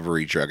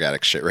recovery drug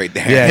addict shit right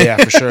there. Yeah,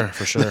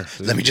 for sure.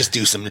 Let me just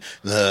do some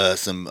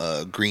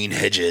green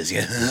hedges.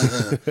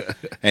 Yeah.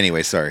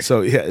 Anyway, sorry.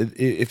 So yeah,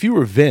 if you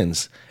were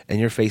Vince and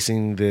you're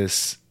facing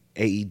this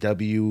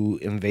AEW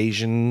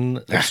invasion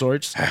of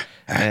sorts,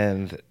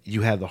 and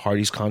you have the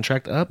Hardys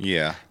contract up,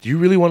 Yeah. do you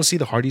really want to see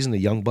the Hardys and the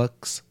Young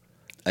Bucks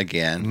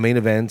Again. main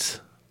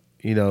event?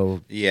 You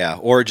know, Yeah,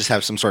 or just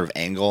have some sort of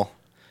angle.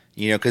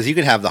 Because you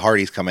could have the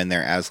Hardys come in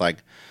there as like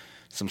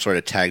some sort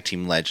of tag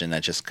team legend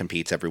that just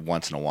competes every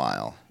once in a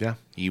while. Yeah.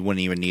 You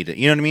wouldn't even need it.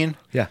 You know what I mean?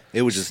 Yeah.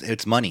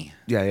 It's money.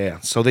 Yeah.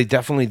 So they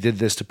definitely did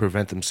this to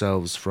prevent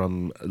themselves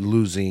from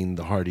losing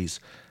the Hardys.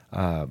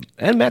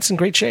 And Matt's in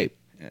great shape.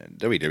 Yeah,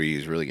 WWE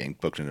is really getting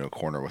booked into a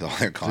corner with all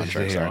their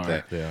contracts, aren't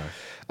they? They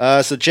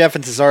are. So Jeff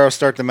and Cesaro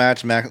start the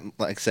match. Like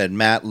I said,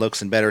 Matt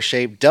looks in better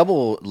shape.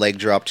 Double leg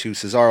drop to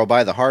Cesaro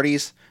by the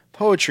Hardys.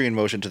 Poetry in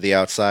motion to the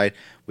outside.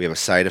 We have a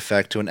side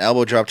effect to an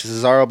elbow drop to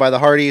Cesaro by the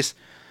Hardys.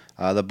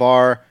 The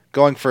Bar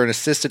going for an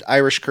assisted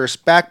Irish curse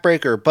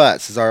backbreaker, but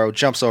Cesaro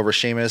jumps over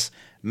Sheamus.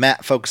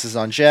 Matt focuses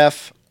on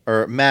Jeff.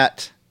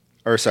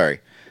 Cesaro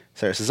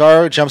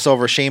jumps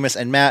over Sheamus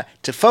and Matt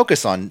to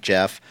focus on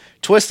Jeff.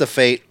 Twist of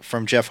Fate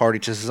from Jeff Hardy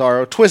to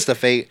Cesaro. Twist of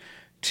Fate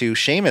to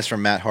Sheamus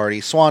from Matt Hardy.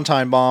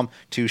 Swanton Bomb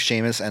to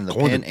Sheamus and the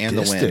pin and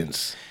the win.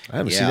 I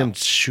haven't seen him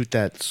shoot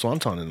that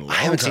Swanton in a long time.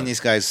 I haven't seen these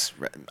guys.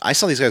 I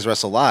saw these guys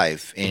wrestle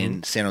live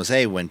in San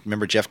Jose when,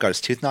 remember, Jeff got his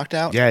tooth knocked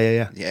out?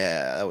 Yeah.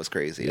 Yeah, that was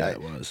crazy. Yeah,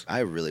 it was. I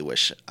really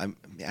wish. I'm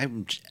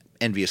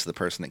envious of the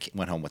person that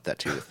went home with that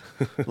tooth.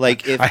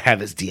 Like, if I have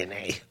his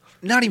DNA.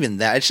 Not even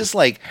that. It's just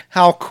like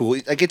how cool.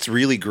 Like, it's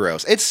really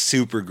gross. It's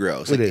super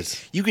gross. It like,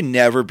 is. You can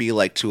never be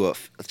like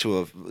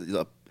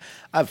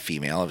I'm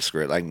female. I'm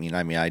screwed. I mean,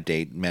 I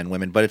date men,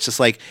 women, but it's just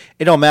like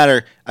it don't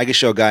matter. I can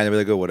show a guy and they'll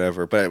be like, "Oh,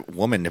 whatever." But a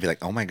woman, they'll be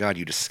like, "Oh my god,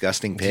 you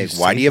disgusting pig!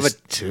 Why do you have a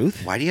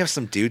tooth? Why do you have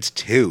some dude's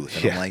tooth?"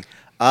 And Yeah. I'm like,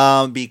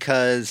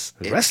 because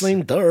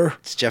Wrestling, duh.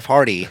 it's Jeff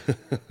Hardy.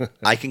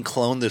 I can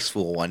clone this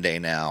fool one day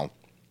now.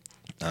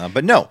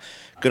 But no,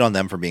 good on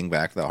them for being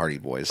back, the Hardy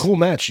Boys. Cool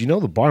match. You know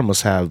the Bar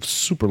must have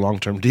super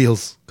long-term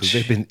deals because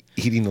they've been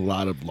eating a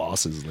lot of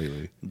losses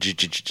lately.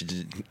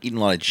 Eating a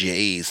lot of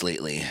J's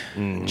lately.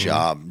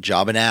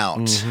 Jobbing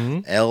out.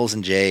 L's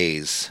and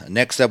J's.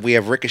 Next up, we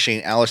have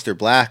Ricochet and Aleister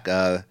Black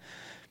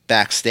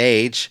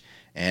backstage,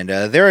 and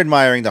they're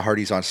admiring the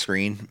Hardys on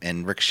screen,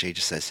 and Ricochet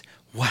just says,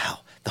 "Wow,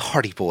 the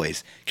Hardy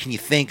Boys. Can you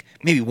think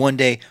maybe one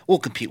day we'll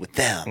compete with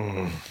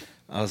them?"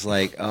 I was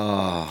like,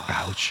 oh.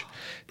 Ouch.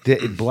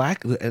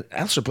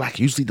 Aleister Black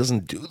usually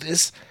doesn't do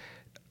this.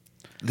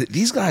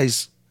 These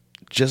guys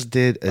just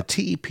did a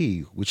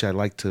TEP, which I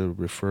like to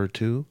refer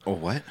to. Oh,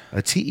 what?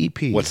 A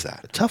TEP. What's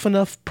that? A Tough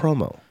Enough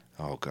promo.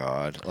 Oh,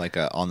 God. Like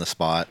on the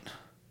spot.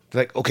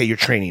 Like, okay, you're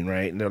training,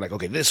 right? And they're like,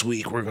 okay, this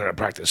week we're going to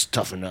practice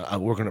Tough Enough.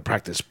 We're going to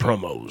practice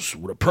promos.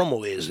 What a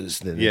promo is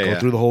then they go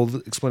through the whole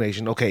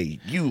explanation. Okay,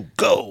 you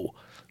go.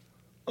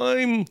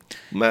 I'm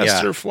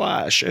Master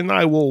Flash, and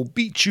I will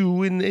beat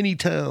you in any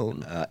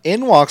town.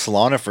 In walks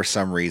Lana for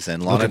some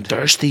reason. Lana Looking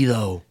thirsty,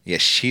 though. Yeah,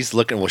 she's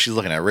looking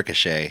at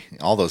Ricochet.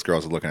 All those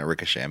girls are looking at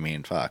Ricochet. I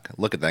mean, fuck.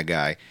 Look at that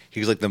guy.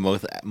 He's like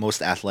the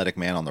most athletic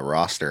man on the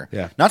roster.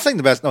 Yeah. Not saying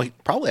the best. No, he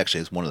probably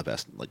actually is one of the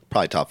best, like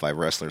probably top 5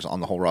 wrestlers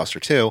on the whole roster,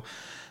 too.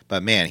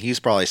 But, man,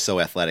 he's probably so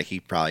athletic. He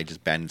probably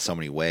just bent in so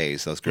many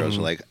ways. Those girls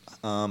are like,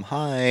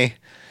 hi.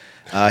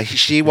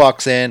 She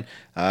walks in.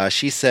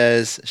 She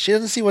says she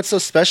doesn't see what's so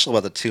special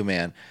about the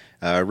two-man.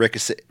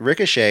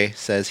 Ricochet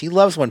says he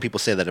loves when people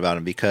say that about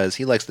him because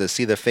he likes to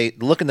see the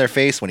look in their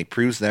face when he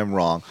proves them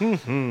wrong.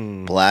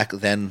 Black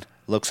then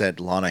looks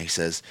at Lana. He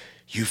says,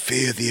 "You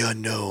fear the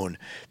unknown.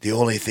 The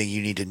only thing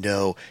you need to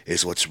know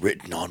is what's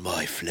written on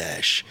my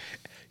flesh.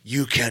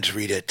 You can't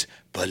read it,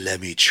 but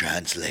let me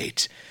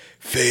translate.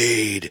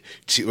 Fade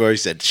to," or he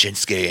said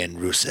Shinsuke and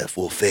Rusev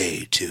will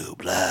fade to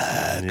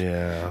black.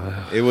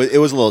 Yeah. It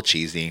was a little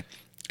cheesy.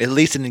 At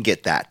least it didn't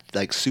get that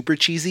like super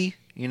cheesy.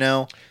 you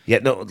know? Yeah,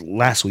 no,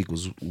 last week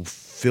was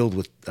filled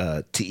with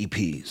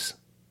TEPs.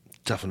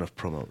 Tough enough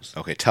promos.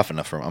 Okay, tough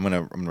enough for him. I'm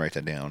gonna write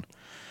that down.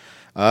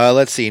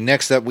 Let's see.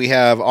 Next up, we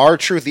have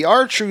R-Truth. The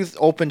R-Truth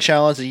Open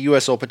Challenge, the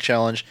U.S. Open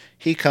Challenge.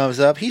 He comes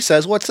up. He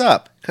says, "What's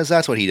up?" Because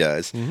that's what he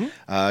does.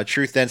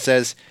 Truth then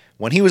says,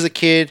 when he was a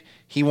kid,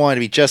 he wanted to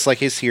be just like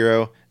his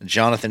hero,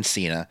 Jonathan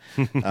Cena.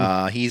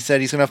 He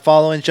said he's going to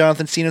follow in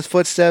Jonathan Cena's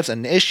footsteps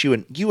and issue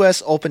an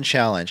U.S. Open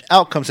Challenge.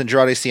 Out comes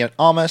Andrade Cien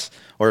Almas,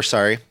 or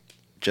sorry,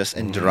 just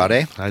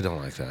Andrade. I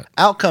don't like that.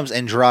 Out comes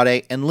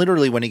Andrade, and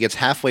literally when he gets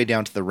halfway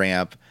down to the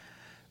ramp,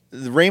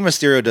 Rey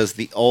Mysterio does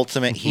the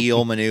ultimate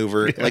heel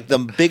maneuver, like the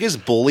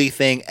biggest bully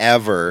thing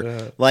ever.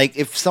 Yeah. Like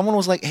if someone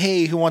was like,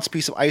 "Hey, who wants a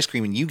piece of ice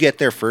cream?" and you get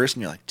there first,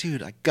 and you're like,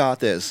 "Dude, I got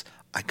this.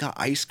 I got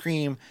ice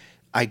cream.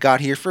 I got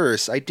here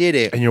first. I did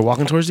it." And you're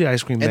walking towards the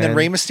ice cream man. And then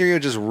Rey Mysterio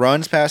just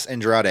runs past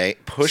Andrade,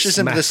 pushes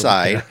him to the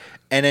side,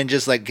 and then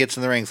just like gets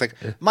in the ring. It's like,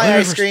 "My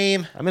ice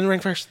cream." I'm in the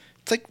ring first.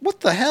 It's like, what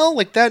the hell?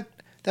 Like that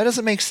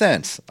doesn't make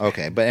sense.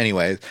 Okay, but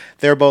anyway,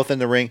 they're both in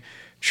the ring.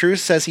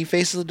 Truth says he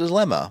faces a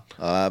dilemma,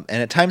 and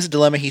at times a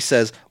dilemma he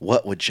says,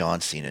 "What would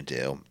John Cena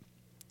do?"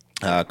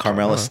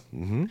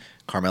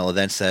 Carmella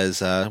then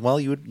says, "Well,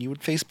 you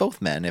would face both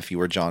men if you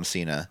were John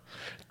Cena."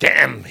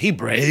 Damn, he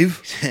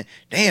brave.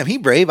 Damn, he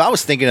brave. I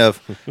was thinking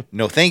of,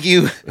 no, thank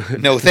you,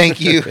 no,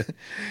 thank you.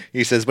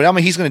 He says, but I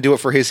mean, he's going to do it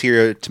for his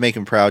hero to make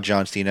him proud,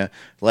 John Cena.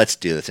 Let's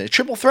do this. And a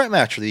triple threat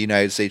match for the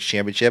United States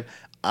Championship.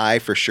 I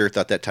for sure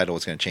thought that title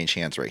was going to change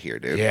hands right here,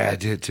 dude. Yeah, I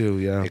did too,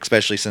 yeah.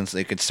 Especially since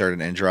they could start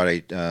an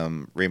Andrade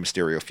Rey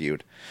Mysterio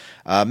feud.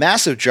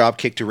 Massive drop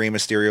kick to Rey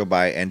Mysterio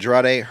by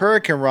Andrade.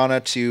 Hurricane Rana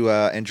to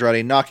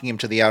Andrade, knocking him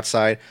to the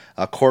outside.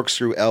 A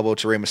corkscrew elbow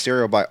to Rey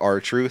Mysterio by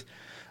R-Truth.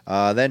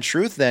 Then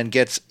Truth then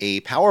gets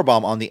a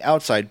powerbomb on the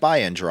outside by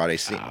Andrade.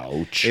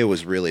 Ouch. It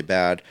was really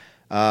bad.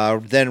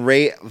 Then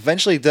Rey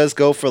eventually does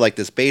go for like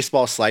this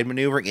baseball slide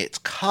maneuver. It's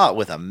caught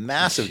with a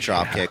massive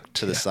drop kick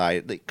to the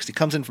side because he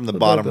comes in from the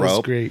bottom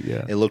rope. Great,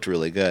 yeah. It looked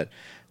really good.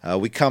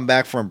 We come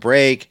back from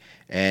break,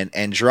 and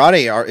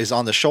Andrade is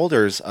on the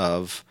shoulders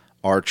of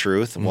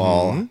R-Truth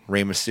while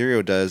Rey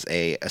Mysterio does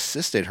a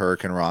assisted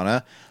Hurricane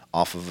Rana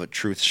off of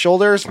Truth's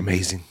shoulders.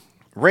 Amazing.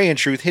 Rey and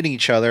Truth hitting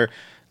each other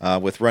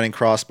with running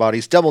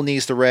crossbodies. Double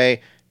knees to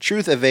Rey.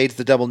 Truth evades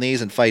the double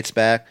knees and fights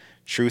back.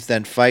 Truth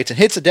then fights and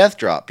hits a death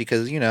drop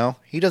because, you know,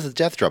 he does a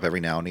death drop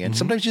every now and again.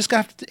 Sometimes you just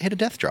got to hit a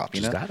death drop,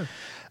 you know? Gotta.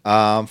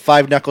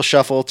 5-knuckle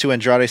shuffle to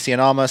Andrade Cien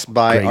Almas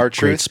by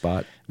R-Truth. Great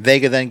spot.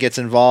 Vega then gets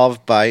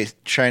involved by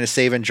trying to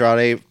save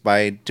Andrade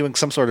by doing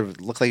some sort of,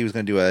 looked like he was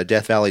going to do a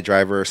Death Valley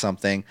driver or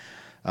something.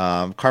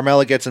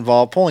 Carmella gets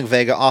involved, pulling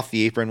Vega off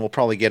the apron. We'll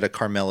probably get a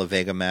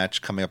Carmella-Vega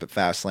match coming up at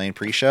Fastlane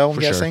pre-show, I'm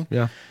guessing.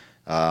 Sure.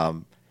 Yeah.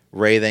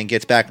 Rey then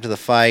gets back into the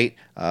fight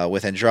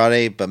with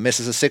Andrade, but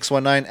misses a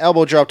 619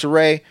 elbow drop to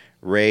Rey.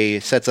 Rey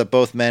sets up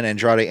both men,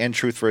 Andrade and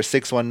Truth, for a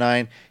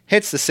 619,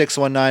 hits the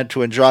 619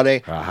 to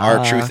Andrade.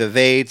 R-Truth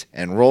evades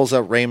and rolls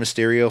up Rey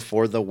Mysterio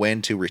for the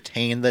win to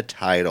retain the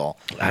title.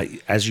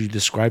 As you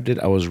described it,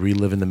 I was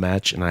reliving the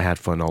match, and I had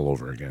fun all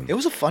over again. It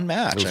was a fun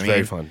match. It was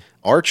very fun.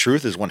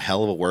 R-Truth is one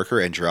hell of a worker.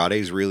 Andrade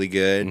is really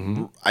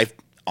good. I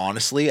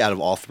honestly, out of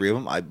all three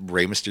of them,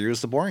 Rey Mysterio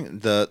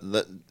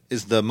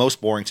is the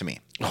most boring to me.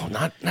 Oh,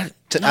 not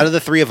out of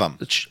the three of them.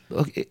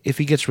 If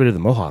he gets rid of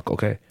the Mohawk,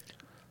 okay.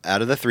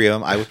 Out of the three of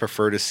them, I would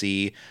prefer to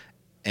see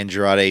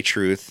Andrade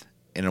Truth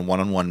in a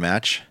one-on-one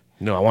match.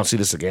 No, I want to see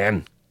this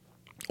again.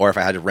 Or if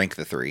I had to rank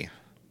the three.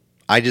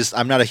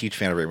 I'm not a huge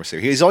fan of Rey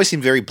Mysterio. He's always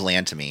seemed very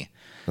bland to me.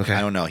 Okay.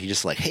 I don't know. He's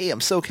just like, hey, I'm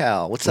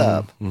SoCal. What's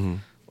up?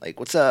 Like,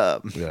 what's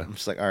up? Yeah. I'm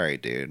just like, all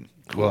right, dude.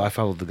 Cool. Well, I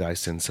followed the guy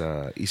since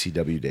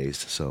ECW days,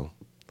 so.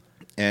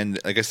 And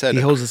like I said,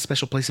 he holds a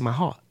special place in my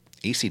heart.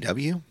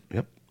 ECW?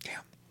 Yep.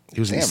 Damn. He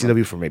was in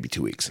ECW for maybe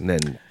 2 weeks, and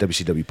then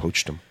WCW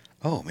poached him.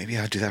 Oh, maybe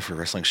I'll do that for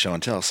Wrestling Show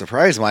and Tell.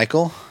 Surprise,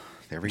 Michael.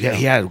 There we go. Yeah,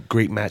 he had a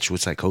great match with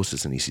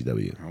Psychosis in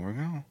ECW. There we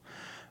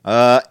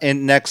go.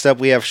 And next up,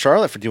 we have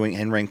Charlotte for doing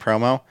in-ring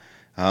promo.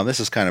 This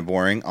is kind of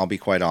boring, I'll be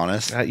quite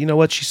honest. You know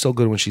what? She's so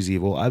good when she's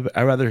evil.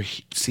 I'd rather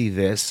see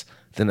this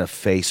than a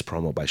face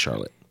promo by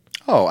Charlotte.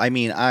 Oh, I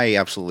mean, I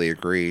absolutely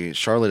agree.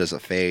 Charlotte as a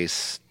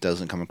face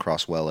doesn't come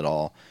across well at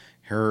all.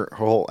 Her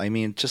whole, I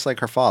mean, just like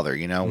her father,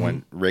 you know,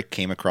 when Rick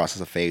came across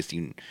as a face,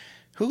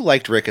 who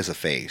liked Rick as a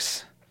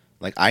face?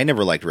 Like, I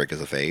never liked Rick as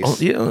a face. Oh,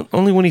 yeah,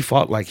 only when he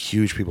fought, like,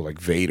 huge people like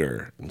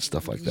Vader and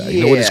stuff like that.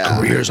 You know, when his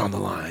career's on the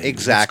line.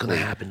 Exactly. What's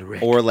going to happen to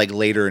Rick? Or, like,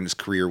 later in his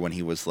career when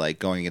he was, like,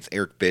 going against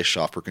Eric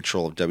Bischoff for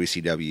control of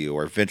WCW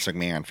or Vince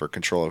McMahon for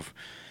control of...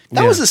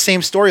 That was the same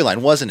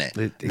storyline, wasn't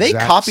it? They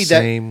copied that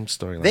same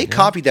storyline. They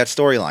copied that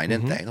storyline,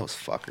 didn't they? Those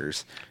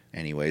fuckers.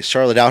 Anyways,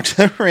 Charlotte out to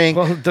the ring.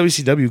 Well,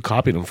 WCW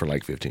copied him for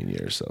like 15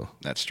 years, so.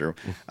 That's true.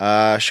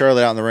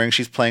 Charlotte out in the ring.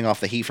 She's playing off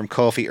the heat from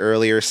Kofi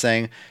earlier,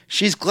 saying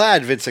she's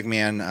glad Vince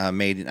McMahon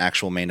made an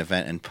actual main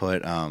event and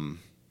put,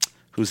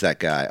 who's that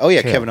guy? Oh,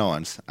 yeah, Kevin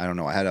Owens. I don't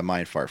know. I had a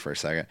mind fart for a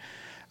second.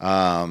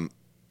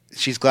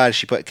 She's glad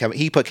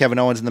he put Kevin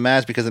Owens in the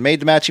match because it made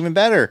the match even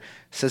better.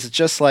 Says it's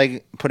just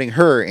like putting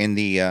her in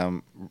the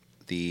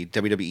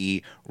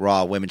WWE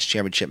Raw Women's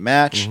Championship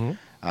match.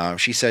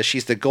 She says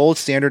she's the gold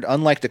standard,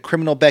 unlike the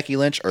criminal Becky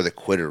Lynch or the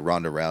quitter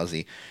Ronda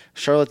Rousey.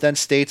 Charlotte then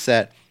states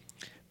that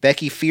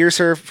Becky fears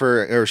her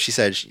or she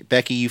said,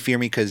 Becky, you fear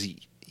me because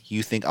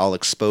you think I'll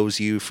expose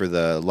you for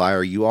the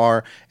liar you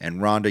are,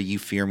 and Ronda, you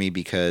fear me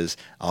because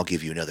I'll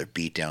give you another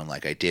beatdown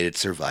like I did at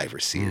Survivor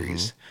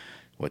Series.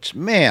 Which,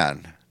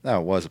 man,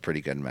 that was a pretty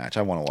good match.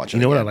 I want to watch it.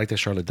 You know what I again. like that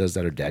Charlotte does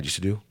that her dad used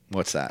to do?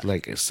 What's that?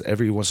 Like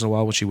every once in a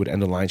while when she would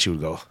end the line, she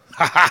would go,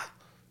 ha ha.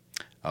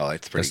 Oh,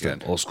 it's pretty That's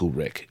good. the old school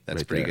Rick.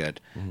 That's right pretty there.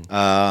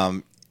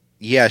 good.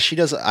 Yeah, she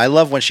does. I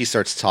love when she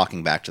starts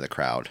talking back to the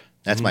crowd.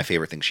 That's my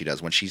favorite thing she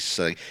does when she's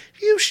like,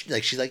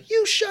 she's like,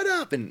 you shut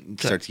up, and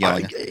starts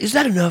yelling. Is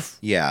that enough?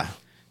 Yeah,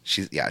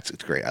 it's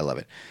great. I love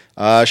it.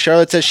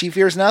 Charlotte says she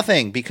fears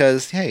nothing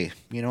because, hey,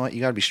 you know what?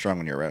 You got to be strong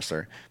when you're a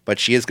wrestler. But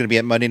she is going to be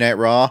at Monday Night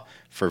Raw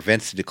for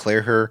Vince to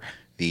declare her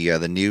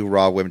the new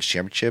Raw Women's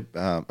Championship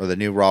or the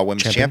new Raw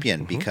Women's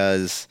Champion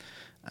because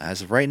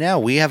as of right now,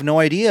 we have no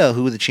idea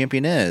who the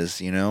champion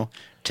is. You know,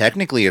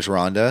 technically it's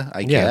Ronda,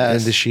 I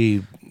guess. And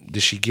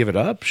did she give it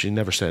up? She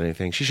never said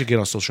anything. She should get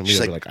on social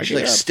media. She's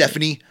like,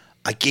 Stephanie,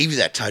 I gave you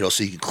that title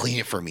so you can clean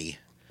it for me.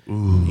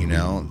 Ooh. You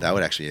know, that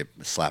would actually be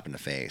a slap in the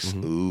face.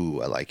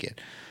 Ooh, I like it.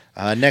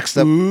 Next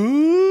up.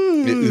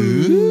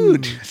 Ooh.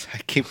 I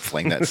keep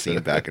playing that scene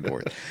back and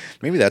forth.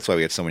 Maybe that's why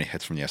we had so many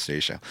hits from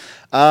yesterday's show.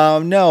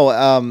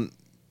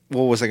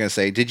 What was I going to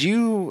say? Did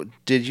you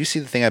see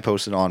the thing I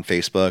posted on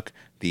Facebook?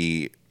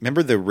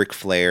 Remember the Ric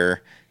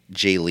Flair,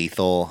 Jay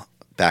Lethal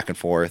back and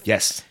forth?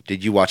 Yes.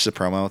 Did you watch the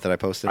promo that I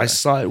posted? I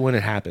saw it when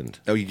it happened.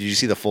 Oh, did you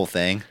see the full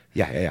thing?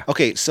 Yeah.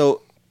 Okay,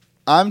 so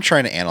I'm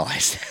trying to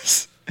analyze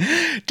this.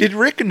 Did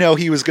Rick know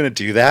he was going to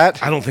do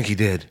that? I don't think he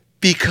did.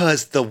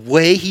 Because the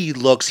way he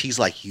looks, he's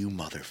like, you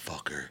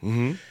motherfucker.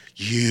 Mm-hmm.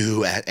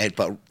 You.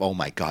 But, oh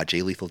my God,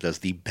 Jay Lethal does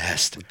the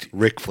best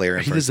Ric Flair.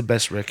 He does the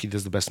best Rick. He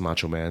does the best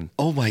Macho Man.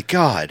 Oh my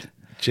God.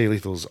 Jay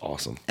Lethal's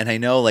awesome. And I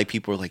know, like,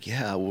 people are like,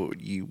 yeah,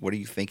 what are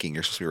you thinking?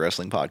 You're supposed to be a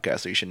wrestling podcast,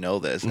 so you should know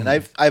this. Mm-hmm.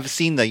 And I've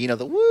seen the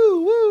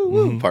woo, woo,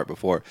 woo part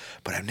before,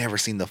 but I've never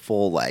seen the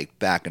full, like,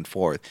 back and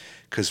forth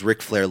because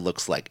Ric Flair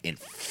looks, like,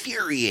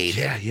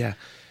 infuriated. Yeah.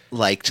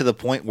 Like, to the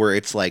point where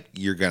it's like,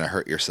 you're going to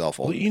hurt yourself.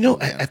 Well,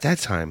 at that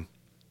time,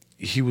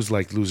 he was,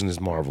 like, losing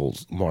his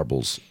marbles.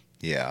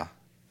 Yeah.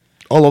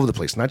 All over the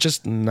place. Not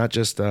just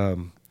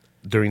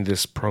during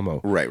this promo.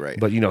 Right.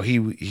 But,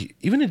 he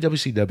even in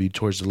WCW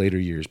towards the later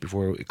years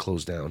before it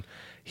closed down,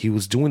 he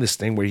was doing this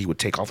thing where he would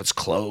take off his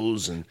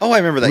clothes and I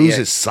remember that. Lose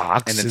his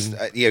socks. And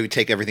then, he would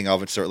take everything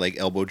off and start, like,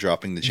 elbow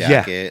dropping the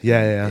jacket.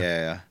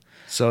 Yeah.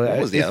 So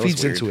it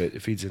feeds into it.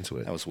 It feeds into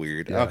it. That was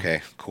weird. Yeah.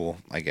 Okay, cool.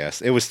 I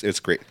guess it's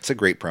great. It's a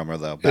great promo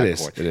though. It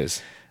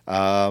is.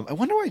 I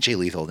wonder why Jay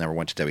Lethal never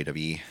went to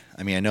WWE.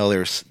 I mean, I know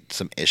there's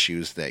some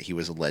issues that he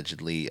was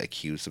allegedly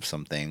accused of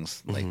some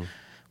things, like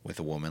with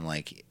a woman,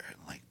 like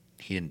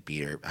he didn't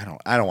beat her. I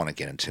don't want to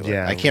get into it.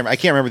 I can't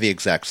remember the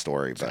exact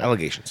story, but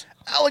allegations.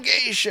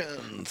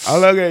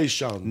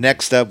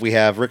 Next up, we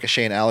have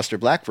Ricochet and Aleister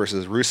Black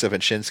versus Rusev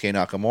and Shinsuke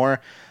Nakamura.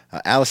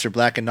 Aleister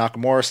Black and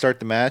Nakamura start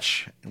the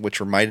match, which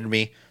reminded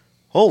me,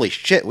 holy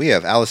shit, we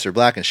have Aleister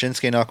Black and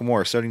Shinsuke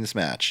Nakamura starting this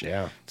match.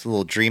 Yeah. It's a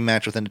little dream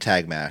match within a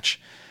tag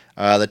match.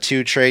 The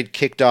two trade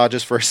kick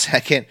dodges for a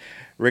second.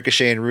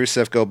 Ricochet and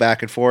Rusev go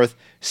back and forth.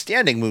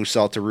 Standing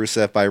moonsault to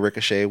Rusev by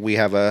Ricochet. We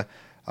have a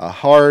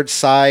hard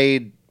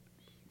side...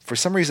 For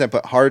some reason, I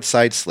put hard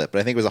side slip, but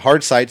I think it was a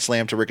hard side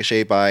slam to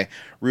Ricochet by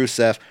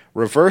Rusev.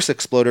 Reverse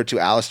exploder to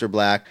Aleister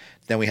Black.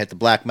 Then we had the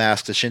black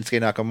mask to Shinsuke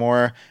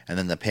Nakamura, and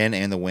then the pin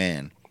and the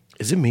win.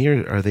 Is it me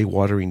or are they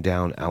watering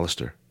down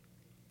Aleister?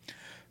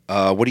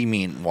 What do you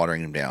mean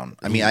watering him down?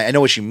 I mean, I know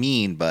what you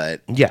mean,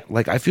 but... Yeah,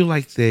 like I feel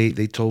like they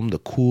told him to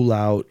cool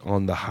out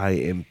on the high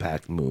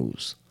impact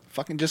moves.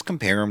 Fucking just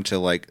compare him to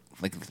like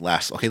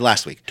last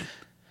week.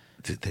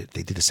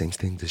 They did the same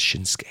thing to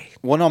Shinsuke.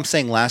 Well, no, I'm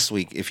saying last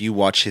week, if you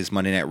watch his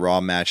Monday Night Raw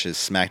match, his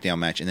SmackDown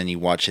match, and then you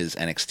watch his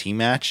NXT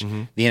match,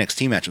 the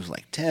NXT match was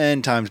like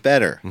 10 times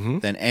better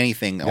than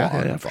anything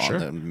on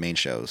the main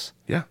shows.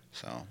 Yeah.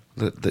 So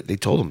they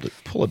told him to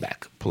pull it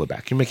back.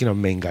 You're making our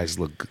main guys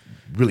look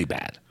really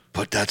bad.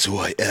 But that's who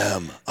I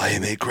am. I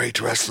am a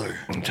great wrestler.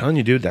 I'm telling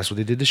you, dude, that's what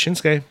they did to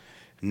Shinsuke.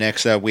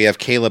 Next up, we have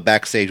Caleb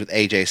backstage with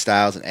AJ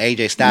Styles, and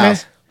AJ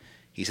Styles,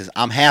 he says,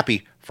 I'm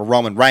happy for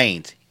Roman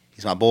Reigns.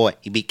 He's my boy.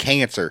 He beat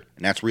cancer,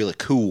 and that's really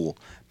cool.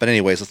 But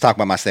anyways, let's talk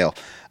about myself.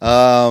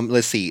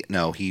 Let's see.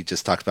 No, he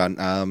just talks about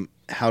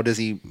how does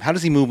he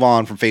move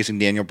on from facing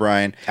Daniel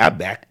Bryan. I'm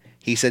back.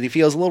 He said he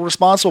feels a little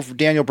responsible for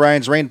Daniel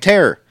Bryan's reign of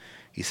terror.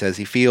 He says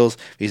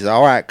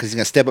all right, because he's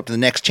going to step up to the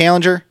next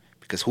challenger,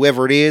 because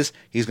whoever it is,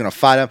 he's going to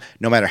fight them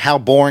no matter how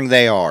boring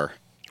they are.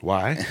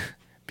 Why?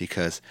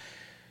 Because...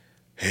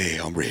 Hey,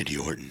 I'm Randy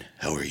Orton.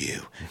 How are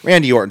you?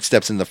 Randy Orton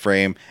steps in the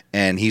frame,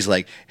 and he's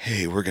like,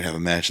 hey, we're going to have a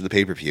match at the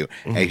pay-per-view.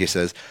 AJ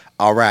says,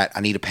 all right,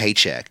 I need a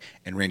paycheck.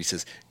 And Randy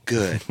says,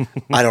 good.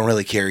 I don't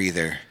really care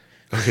either.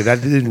 Okay,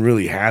 that didn't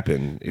really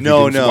happen. If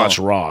no. You watch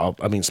Raw,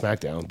 I mean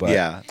SmackDown. But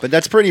yeah, but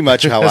that's pretty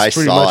much how I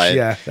saw it.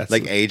 Yeah,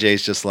 like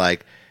AJ's just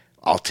like,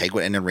 I'll take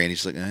what, and then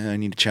Randy's like, I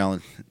need to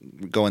challenge.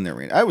 Go in there,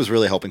 Randy. I was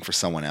really hoping for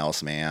someone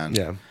else, man.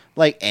 Yeah.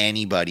 like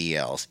anybody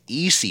else.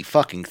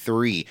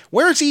 EC3.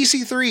 Where's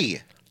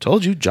EC3?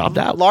 Told you, jobbed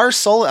out. Lars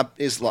Solomon a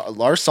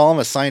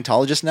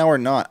Scientologist now or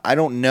not? I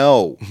don't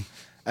know.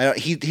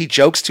 He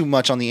jokes too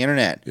much on the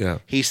internet. Yeah.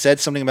 He said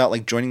something about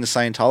like joining the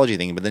Scientology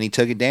thing, but then he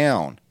took it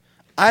down.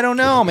 I don't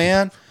know,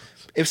 man.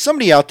 If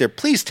somebody out there,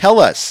 please tell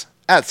us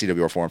at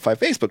CWR415,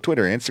 Facebook,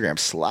 Twitter, and Instagram.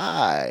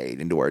 Slide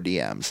into our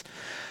DMs.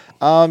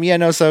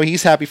 So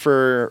he's happy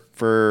for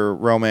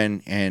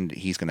Roman, and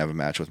he's gonna have a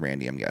match with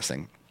Randy, I'm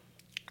guessing.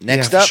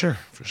 Next up,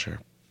 for sure.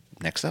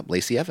 Next up,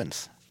 Lacey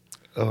Evans.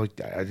 Oh, I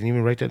didn't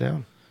even write that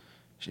down.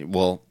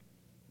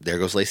 There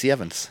goes Lacey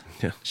Evans.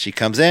 Yeah. She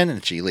comes in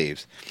and she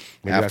leaves.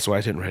 Maybe that's why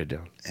I didn't write it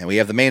down. And we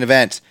have the main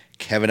event: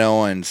 Kevin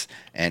Owens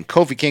and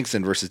Kofi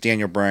Kingston versus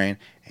Daniel Bryan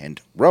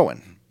and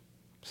Rowan.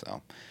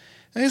 So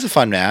it was a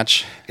fun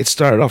match. It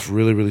started off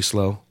really, really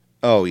slow.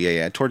 Oh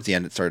yeah. Towards the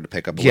end, it started to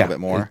pick up a little bit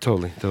more.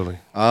 Totally.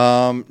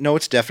 No,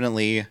 it's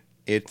definitely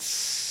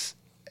it's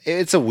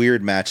a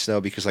weird match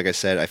though, because like I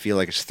said, I feel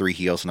like it's 3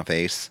 heels and a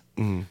face.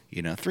 Mm.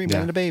 3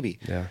 men and a baby.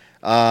 Yeah.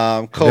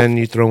 Then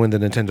you throw in the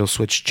Nintendo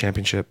Switch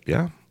Championship.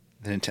 Yeah.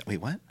 Wait,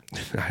 what? I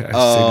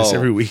say this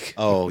every week.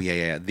 Oh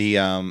yeah.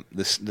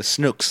 The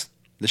Snooks,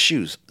 the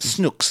shoes,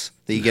 Snooks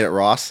that you get at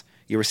Ross.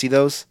 You ever see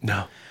those?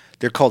 No.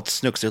 They're called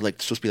Snooks. They're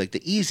like supposed to be like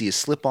the easiest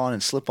slip-on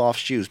and slip-off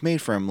shoes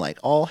made from like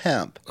all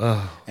hemp.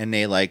 And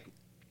they were like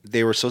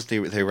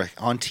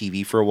on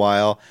TV for a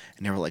while,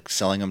 and they were like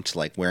selling them to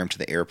like wear them to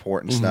the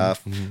airport and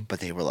stuff. Mm-hmm. But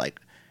they were like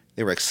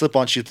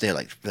slip-on shoes. They were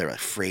like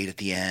frayed at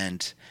the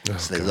end,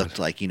 so they looked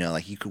like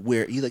like you could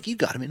wear. You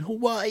got them in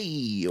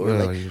Hawaii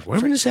or you wear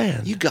them in the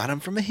sand. You got them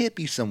from a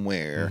hippie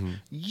somewhere. Mm-hmm.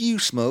 You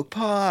smoke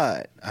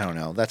pot. I don't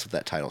know. That's what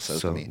that title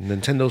says to me.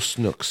 Nintendo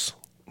Snooks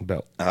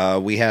belt.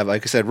 We have,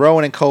 like I said,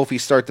 Rowan and Kofi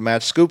start the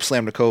match. Scoop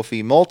slam to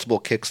Kofi. Multiple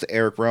kicks to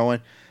Eric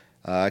Rowan.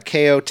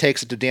 KO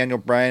takes it to Daniel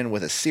Bryan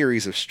with a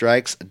series of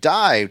strikes. A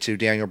dive to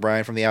Daniel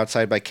Bryan from the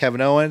outside by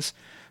Kevin Owens.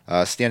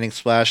 Standing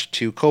splash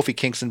to Kofi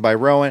Kingston by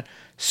Rowan.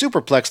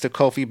 Superplex to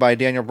Kofi by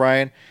Daniel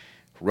Bryan.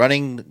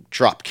 Multiple running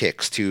drop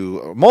kicks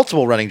to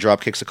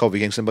Kofi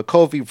Kingston, but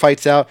Kofi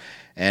fights out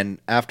and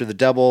after the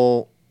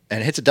double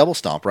and hits a double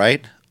stomp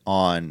right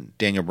on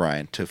Daniel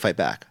Bryan to fight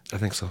back. I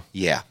think so.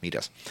 Yeah, he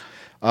does.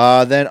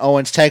 Then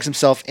Owens tags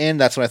himself in.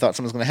 That's when I thought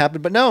something was going to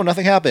happen, but no,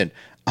 nothing happened.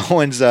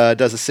 Owens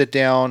does a sit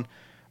down,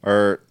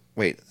 or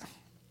wait.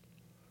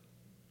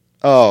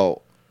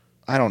 Oh,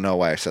 I don't know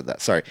why I said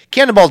that. Sorry.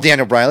 Cannonball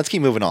Daniel Bryan. Let's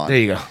keep moving on. There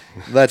you go.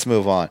 Let's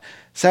move on.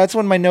 So that's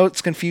when my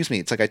notes confuse me.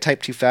 It's like I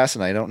typed too fast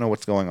and I don't know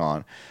what's going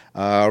on.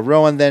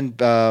 Rowan then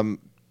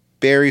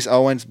buries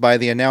Owens by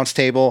the announce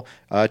table.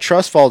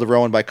 Trust fall to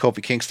Rowan by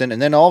Kofi Kingston,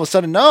 and then all of a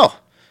sudden, no.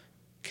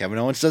 Kevin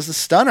Owens does the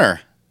stunner.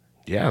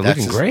 Yeah,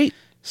 looking great.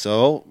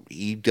 So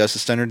he does the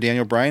stunner to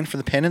Daniel Bryan for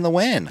the pin and the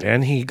win.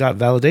 And he got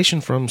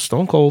validation from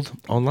Stone Cold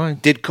online.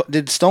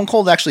 Did Stone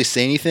Cold actually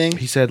say anything?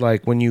 He said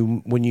like when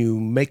you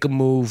make a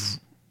move,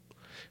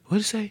 what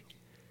did he say?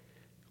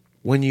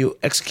 When you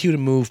execute a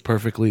move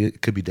perfectly,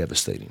 it could be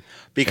devastating.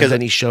 Because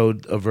then he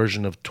showed a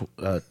version of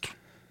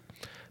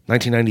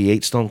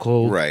 1998 Stone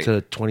Cold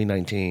to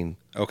 2019.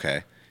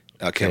 Okay.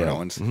 Kevin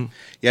Owens. Mm-hmm.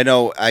 Yeah,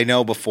 no, I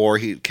know before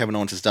Kevin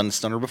Owens has done the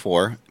stunner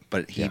before,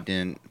 but he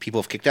didn't.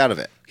 People have kicked out of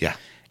it. Yeah.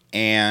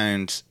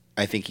 And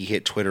I think he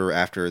hit Twitter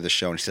after the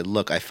show and he said,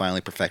 "Look, I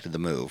finally perfected the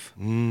move."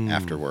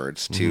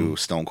 Afterwards to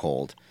Stone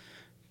Cold.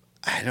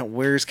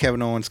 Where's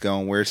Kevin Owens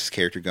going? Where's his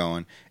character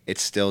going?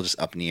 It's still just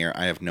up in the air.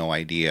 I have no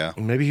idea.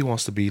 Maybe he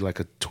wants to be like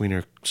a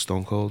tweener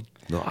Stone Cold.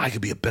 No, I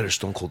could be a better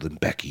Stone Cold than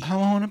Becky. I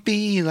want to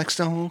be like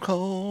Stone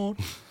Cold.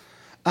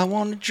 I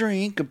want to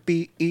drink a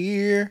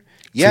beer.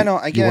 Yeah, no,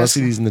 I guess. You want to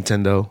see these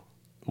Nintendo,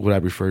 what I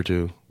refer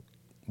to,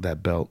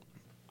 that belt.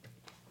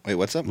 Wait,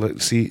 what's up?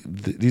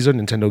 These are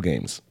Nintendo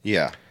games.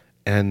 Yeah.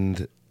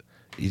 And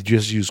you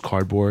just use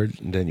cardboard,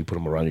 and then you put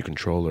them around your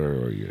controller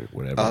or your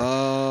whatever.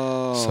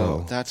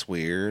 Oh, that's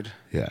weird.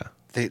 Yeah.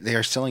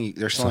 They're selling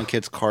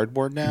kids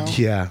cardboard now?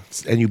 Yeah.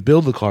 And you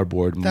build the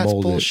cardboard, that's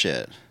mold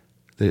bullshit.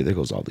 it. There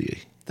goes all the...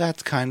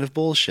 That's kind of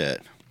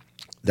bullshit.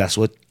 That's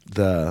what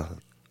your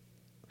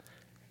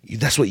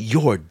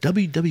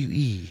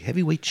WWE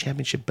Heavyweight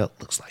Championship belt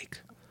looks like.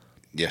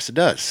 Yes, it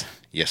does.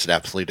 Yes, it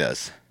absolutely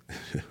does.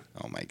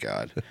 Oh, my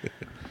God.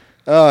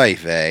 Oy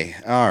vey.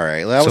 All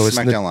right. That was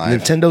SmackDown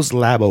Live. Nintendo's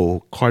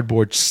Labo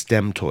cardboard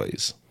stem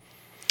toys.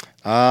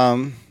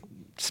 SmackDown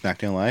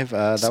Live.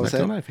 That was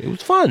it. Live. It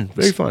was fun.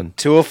 Very fun.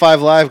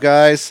 205 Live,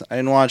 guys. I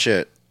didn't watch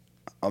it.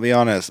 I'll be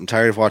honest. I'm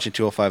tired of watching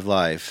 205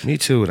 Live. Me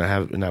too.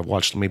 And I've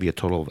watched maybe a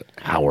total of an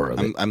hour of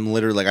it. I'm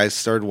literally like, I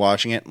started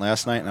watching it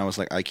last night, and I was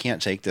like, I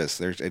can't take this.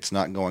 It's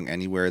not going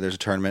anywhere. There's a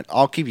tournament.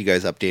 I'll keep you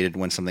guys updated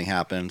when something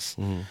happens.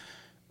 Mm.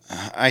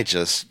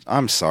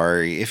 I'm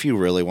sorry. If you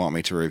really want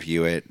me to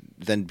review it,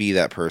 then be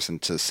that person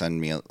to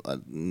send me a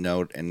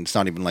note. And it's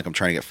not even like I'm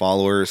trying to get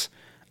followers.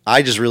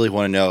 I just really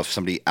want to know if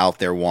somebody out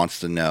there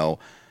wants to know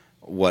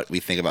what we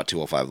think about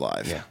 205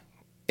 Live. Yeah.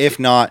 If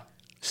not,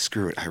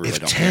 screw it. I really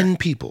don't care. 10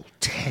 people,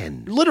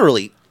 10.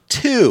 Literally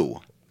 2.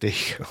 There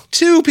you go.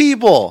 2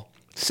 people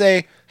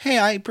say, hey,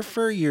 I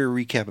prefer your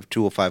recap of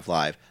 205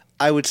 Live.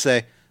 I would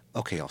say,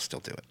 okay, I'll still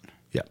do it.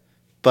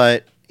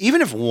 But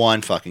even if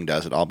one fucking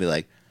does it, I'll be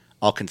like,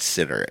 I'll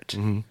consider it.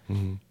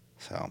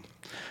 So,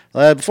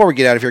 before we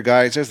get out of here,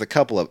 guys, there's a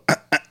couple of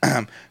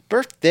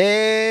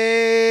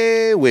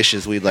birthday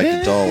wishes we'd like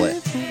to dole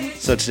it.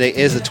 So today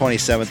is the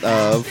 27th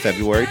of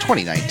February,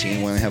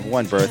 2019. We only have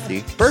one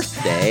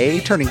birthday,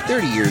 turning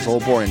 30 years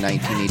old, born in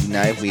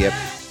 1989. We have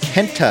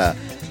Kenta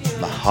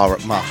Mahara.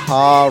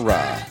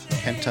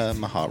 Kenta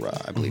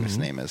Mahara, I believe his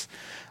name is.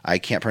 I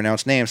can't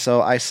pronounce names,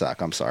 so I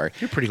suck. I'm sorry.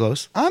 You're pretty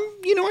close.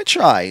 I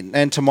try.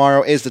 And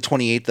tomorrow is the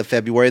 28th of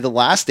February, the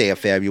last day of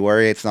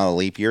February. It's not a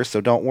leap year,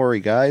 so don't worry,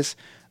 guys.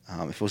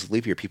 If it was a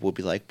leap year, people would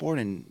be like, born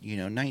in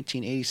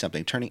 1980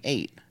 something, turning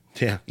 8.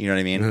 Yeah. You know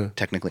what I mean?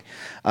 Technically.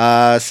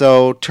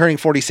 So turning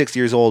 46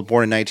 years old,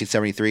 born in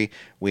 1973,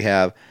 we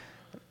have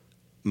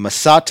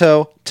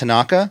Masato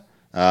Tanaka,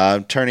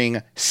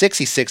 turning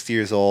 66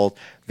 years old,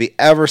 the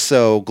ever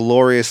so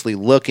gloriously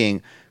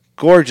looking,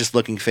 gorgeous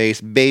looking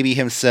face, baby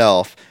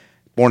himself,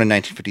 born in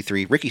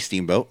 1953, Ricky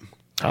Steamboat.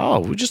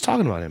 Oh, we're just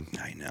talking about him.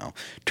 I know.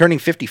 Turning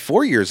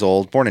 54 years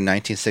old, born in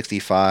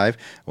 1965,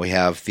 we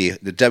have the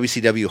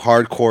WCW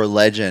hardcore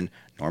legend,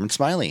 Norman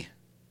Smiley.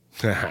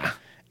 And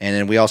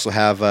then we also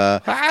have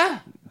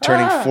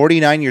turning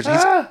 49 years. He's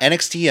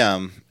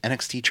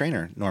NXT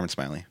trainer, Norman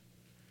Smiley.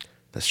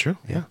 That's true.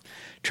 Yeah.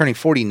 Turning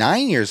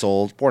 49 years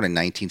old, born in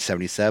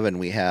 1977,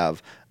 we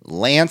have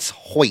Lance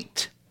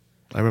Hoyt.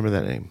 I remember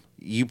that name.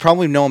 You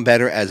probably know him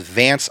better as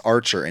Vance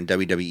Archer in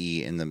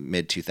WWE in the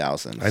mid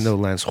 2000s. I know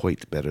Lance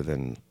Hoyt better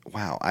than.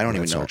 Wow, I don't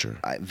Vance even know. Archer.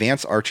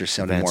 Vance Archer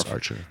sounded Vance more.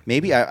 Archer.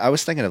 Maybe I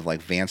was thinking of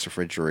like Vance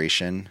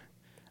Refrigeration.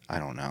 I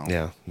don't know.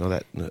 Yeah, know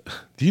that.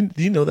 Do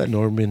you know that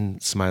Norman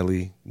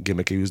Smiley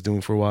gimmick he was doing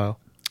for a while?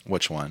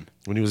 Which one?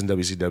 When he was in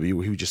WCW,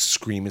 where he would just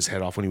scream his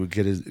head off when he would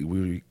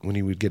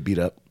get beat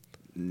up.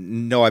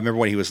 No, I remember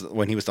when he was the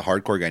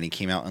hardcore guy and he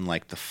came out in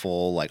like the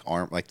full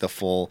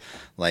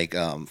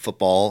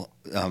football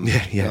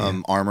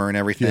armor and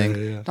everything.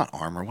 Yeah. Not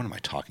armor. What am I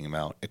talking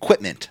about?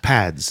 Equipment.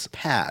 Pads.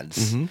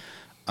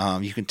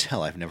 Mm-hmm. You can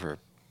tell I've never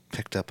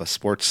picked up a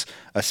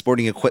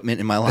sporting equipment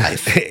in my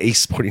life. A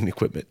sporting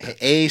equipment.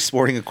 A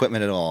sporting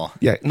equipment at all.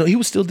 Yeah, no, he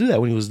would still do that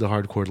when he was the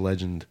hardcore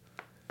legend.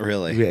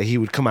 Really? Yeah, he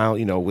would come out,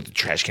 with a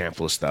trash can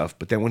full of stuff,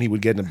 but then when he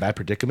would get in a bad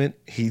predicament,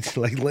 he'd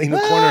like lay in the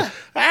corner.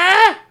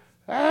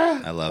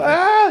 I love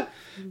it.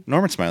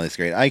 Norman Smiley's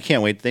great. I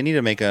can't wait. They need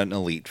to make an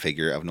elite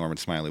figure of Norman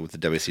Smiley with the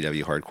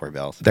WCW hardcore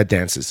belt. That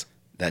dances.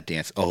 That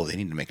dance. Oh, they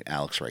need to make an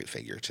Alex Wright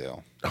figure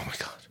too. Oh my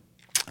god.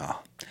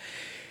 Oh.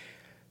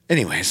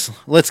 Anyways,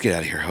 let's get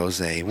out of here,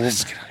 Jose.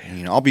 Let's get out of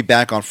here. I'll be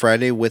back on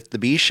Friday with the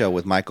B Show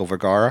with Michael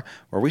Vergara,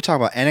 where we talk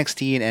about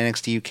NXT and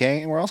NXT UK,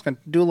 and we're also going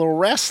to do a little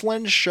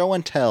wrestling show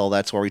and tell.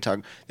 That's where we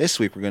talk. This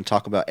week, we're going to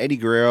talk about Eddie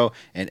Guerrero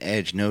and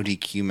Edge no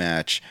DQ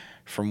match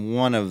from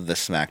one of the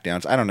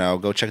SmackDowns. I don't know.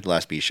 Go check the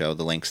last B Show.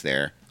 The link's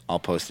there. I'll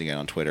post it again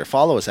on Twitter.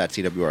 Follow us at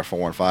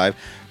CWR415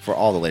 for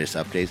all the latest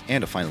updates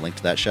and to find the link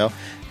to that show.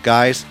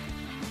 Guys,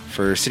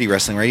 for City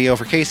Wrestling Radio,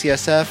 for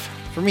KCSF,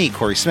 for me,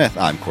 Corey Smith,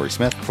 I'm Corey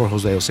Smith. For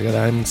Jose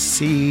Osegada, I'm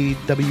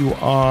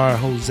CWR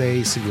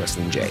Jose City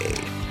Wrestling J.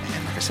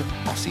 And like I said,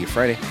 I'll see you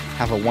Friday.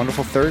 Have a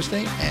wonderful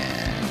Thursday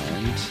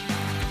and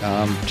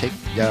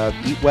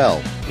eat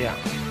well. Yeah.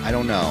 I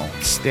don't know.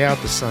 Stay out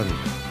the sun.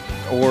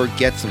 Or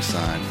get some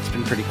sun. It's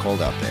been pretty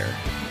cold out there.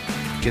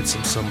 Get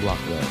some sunblock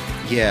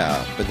though.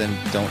 Yeah, but then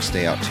don't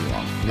stay out too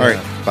long. Yeah. All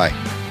right, bye.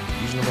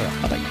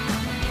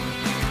 Bye-bye.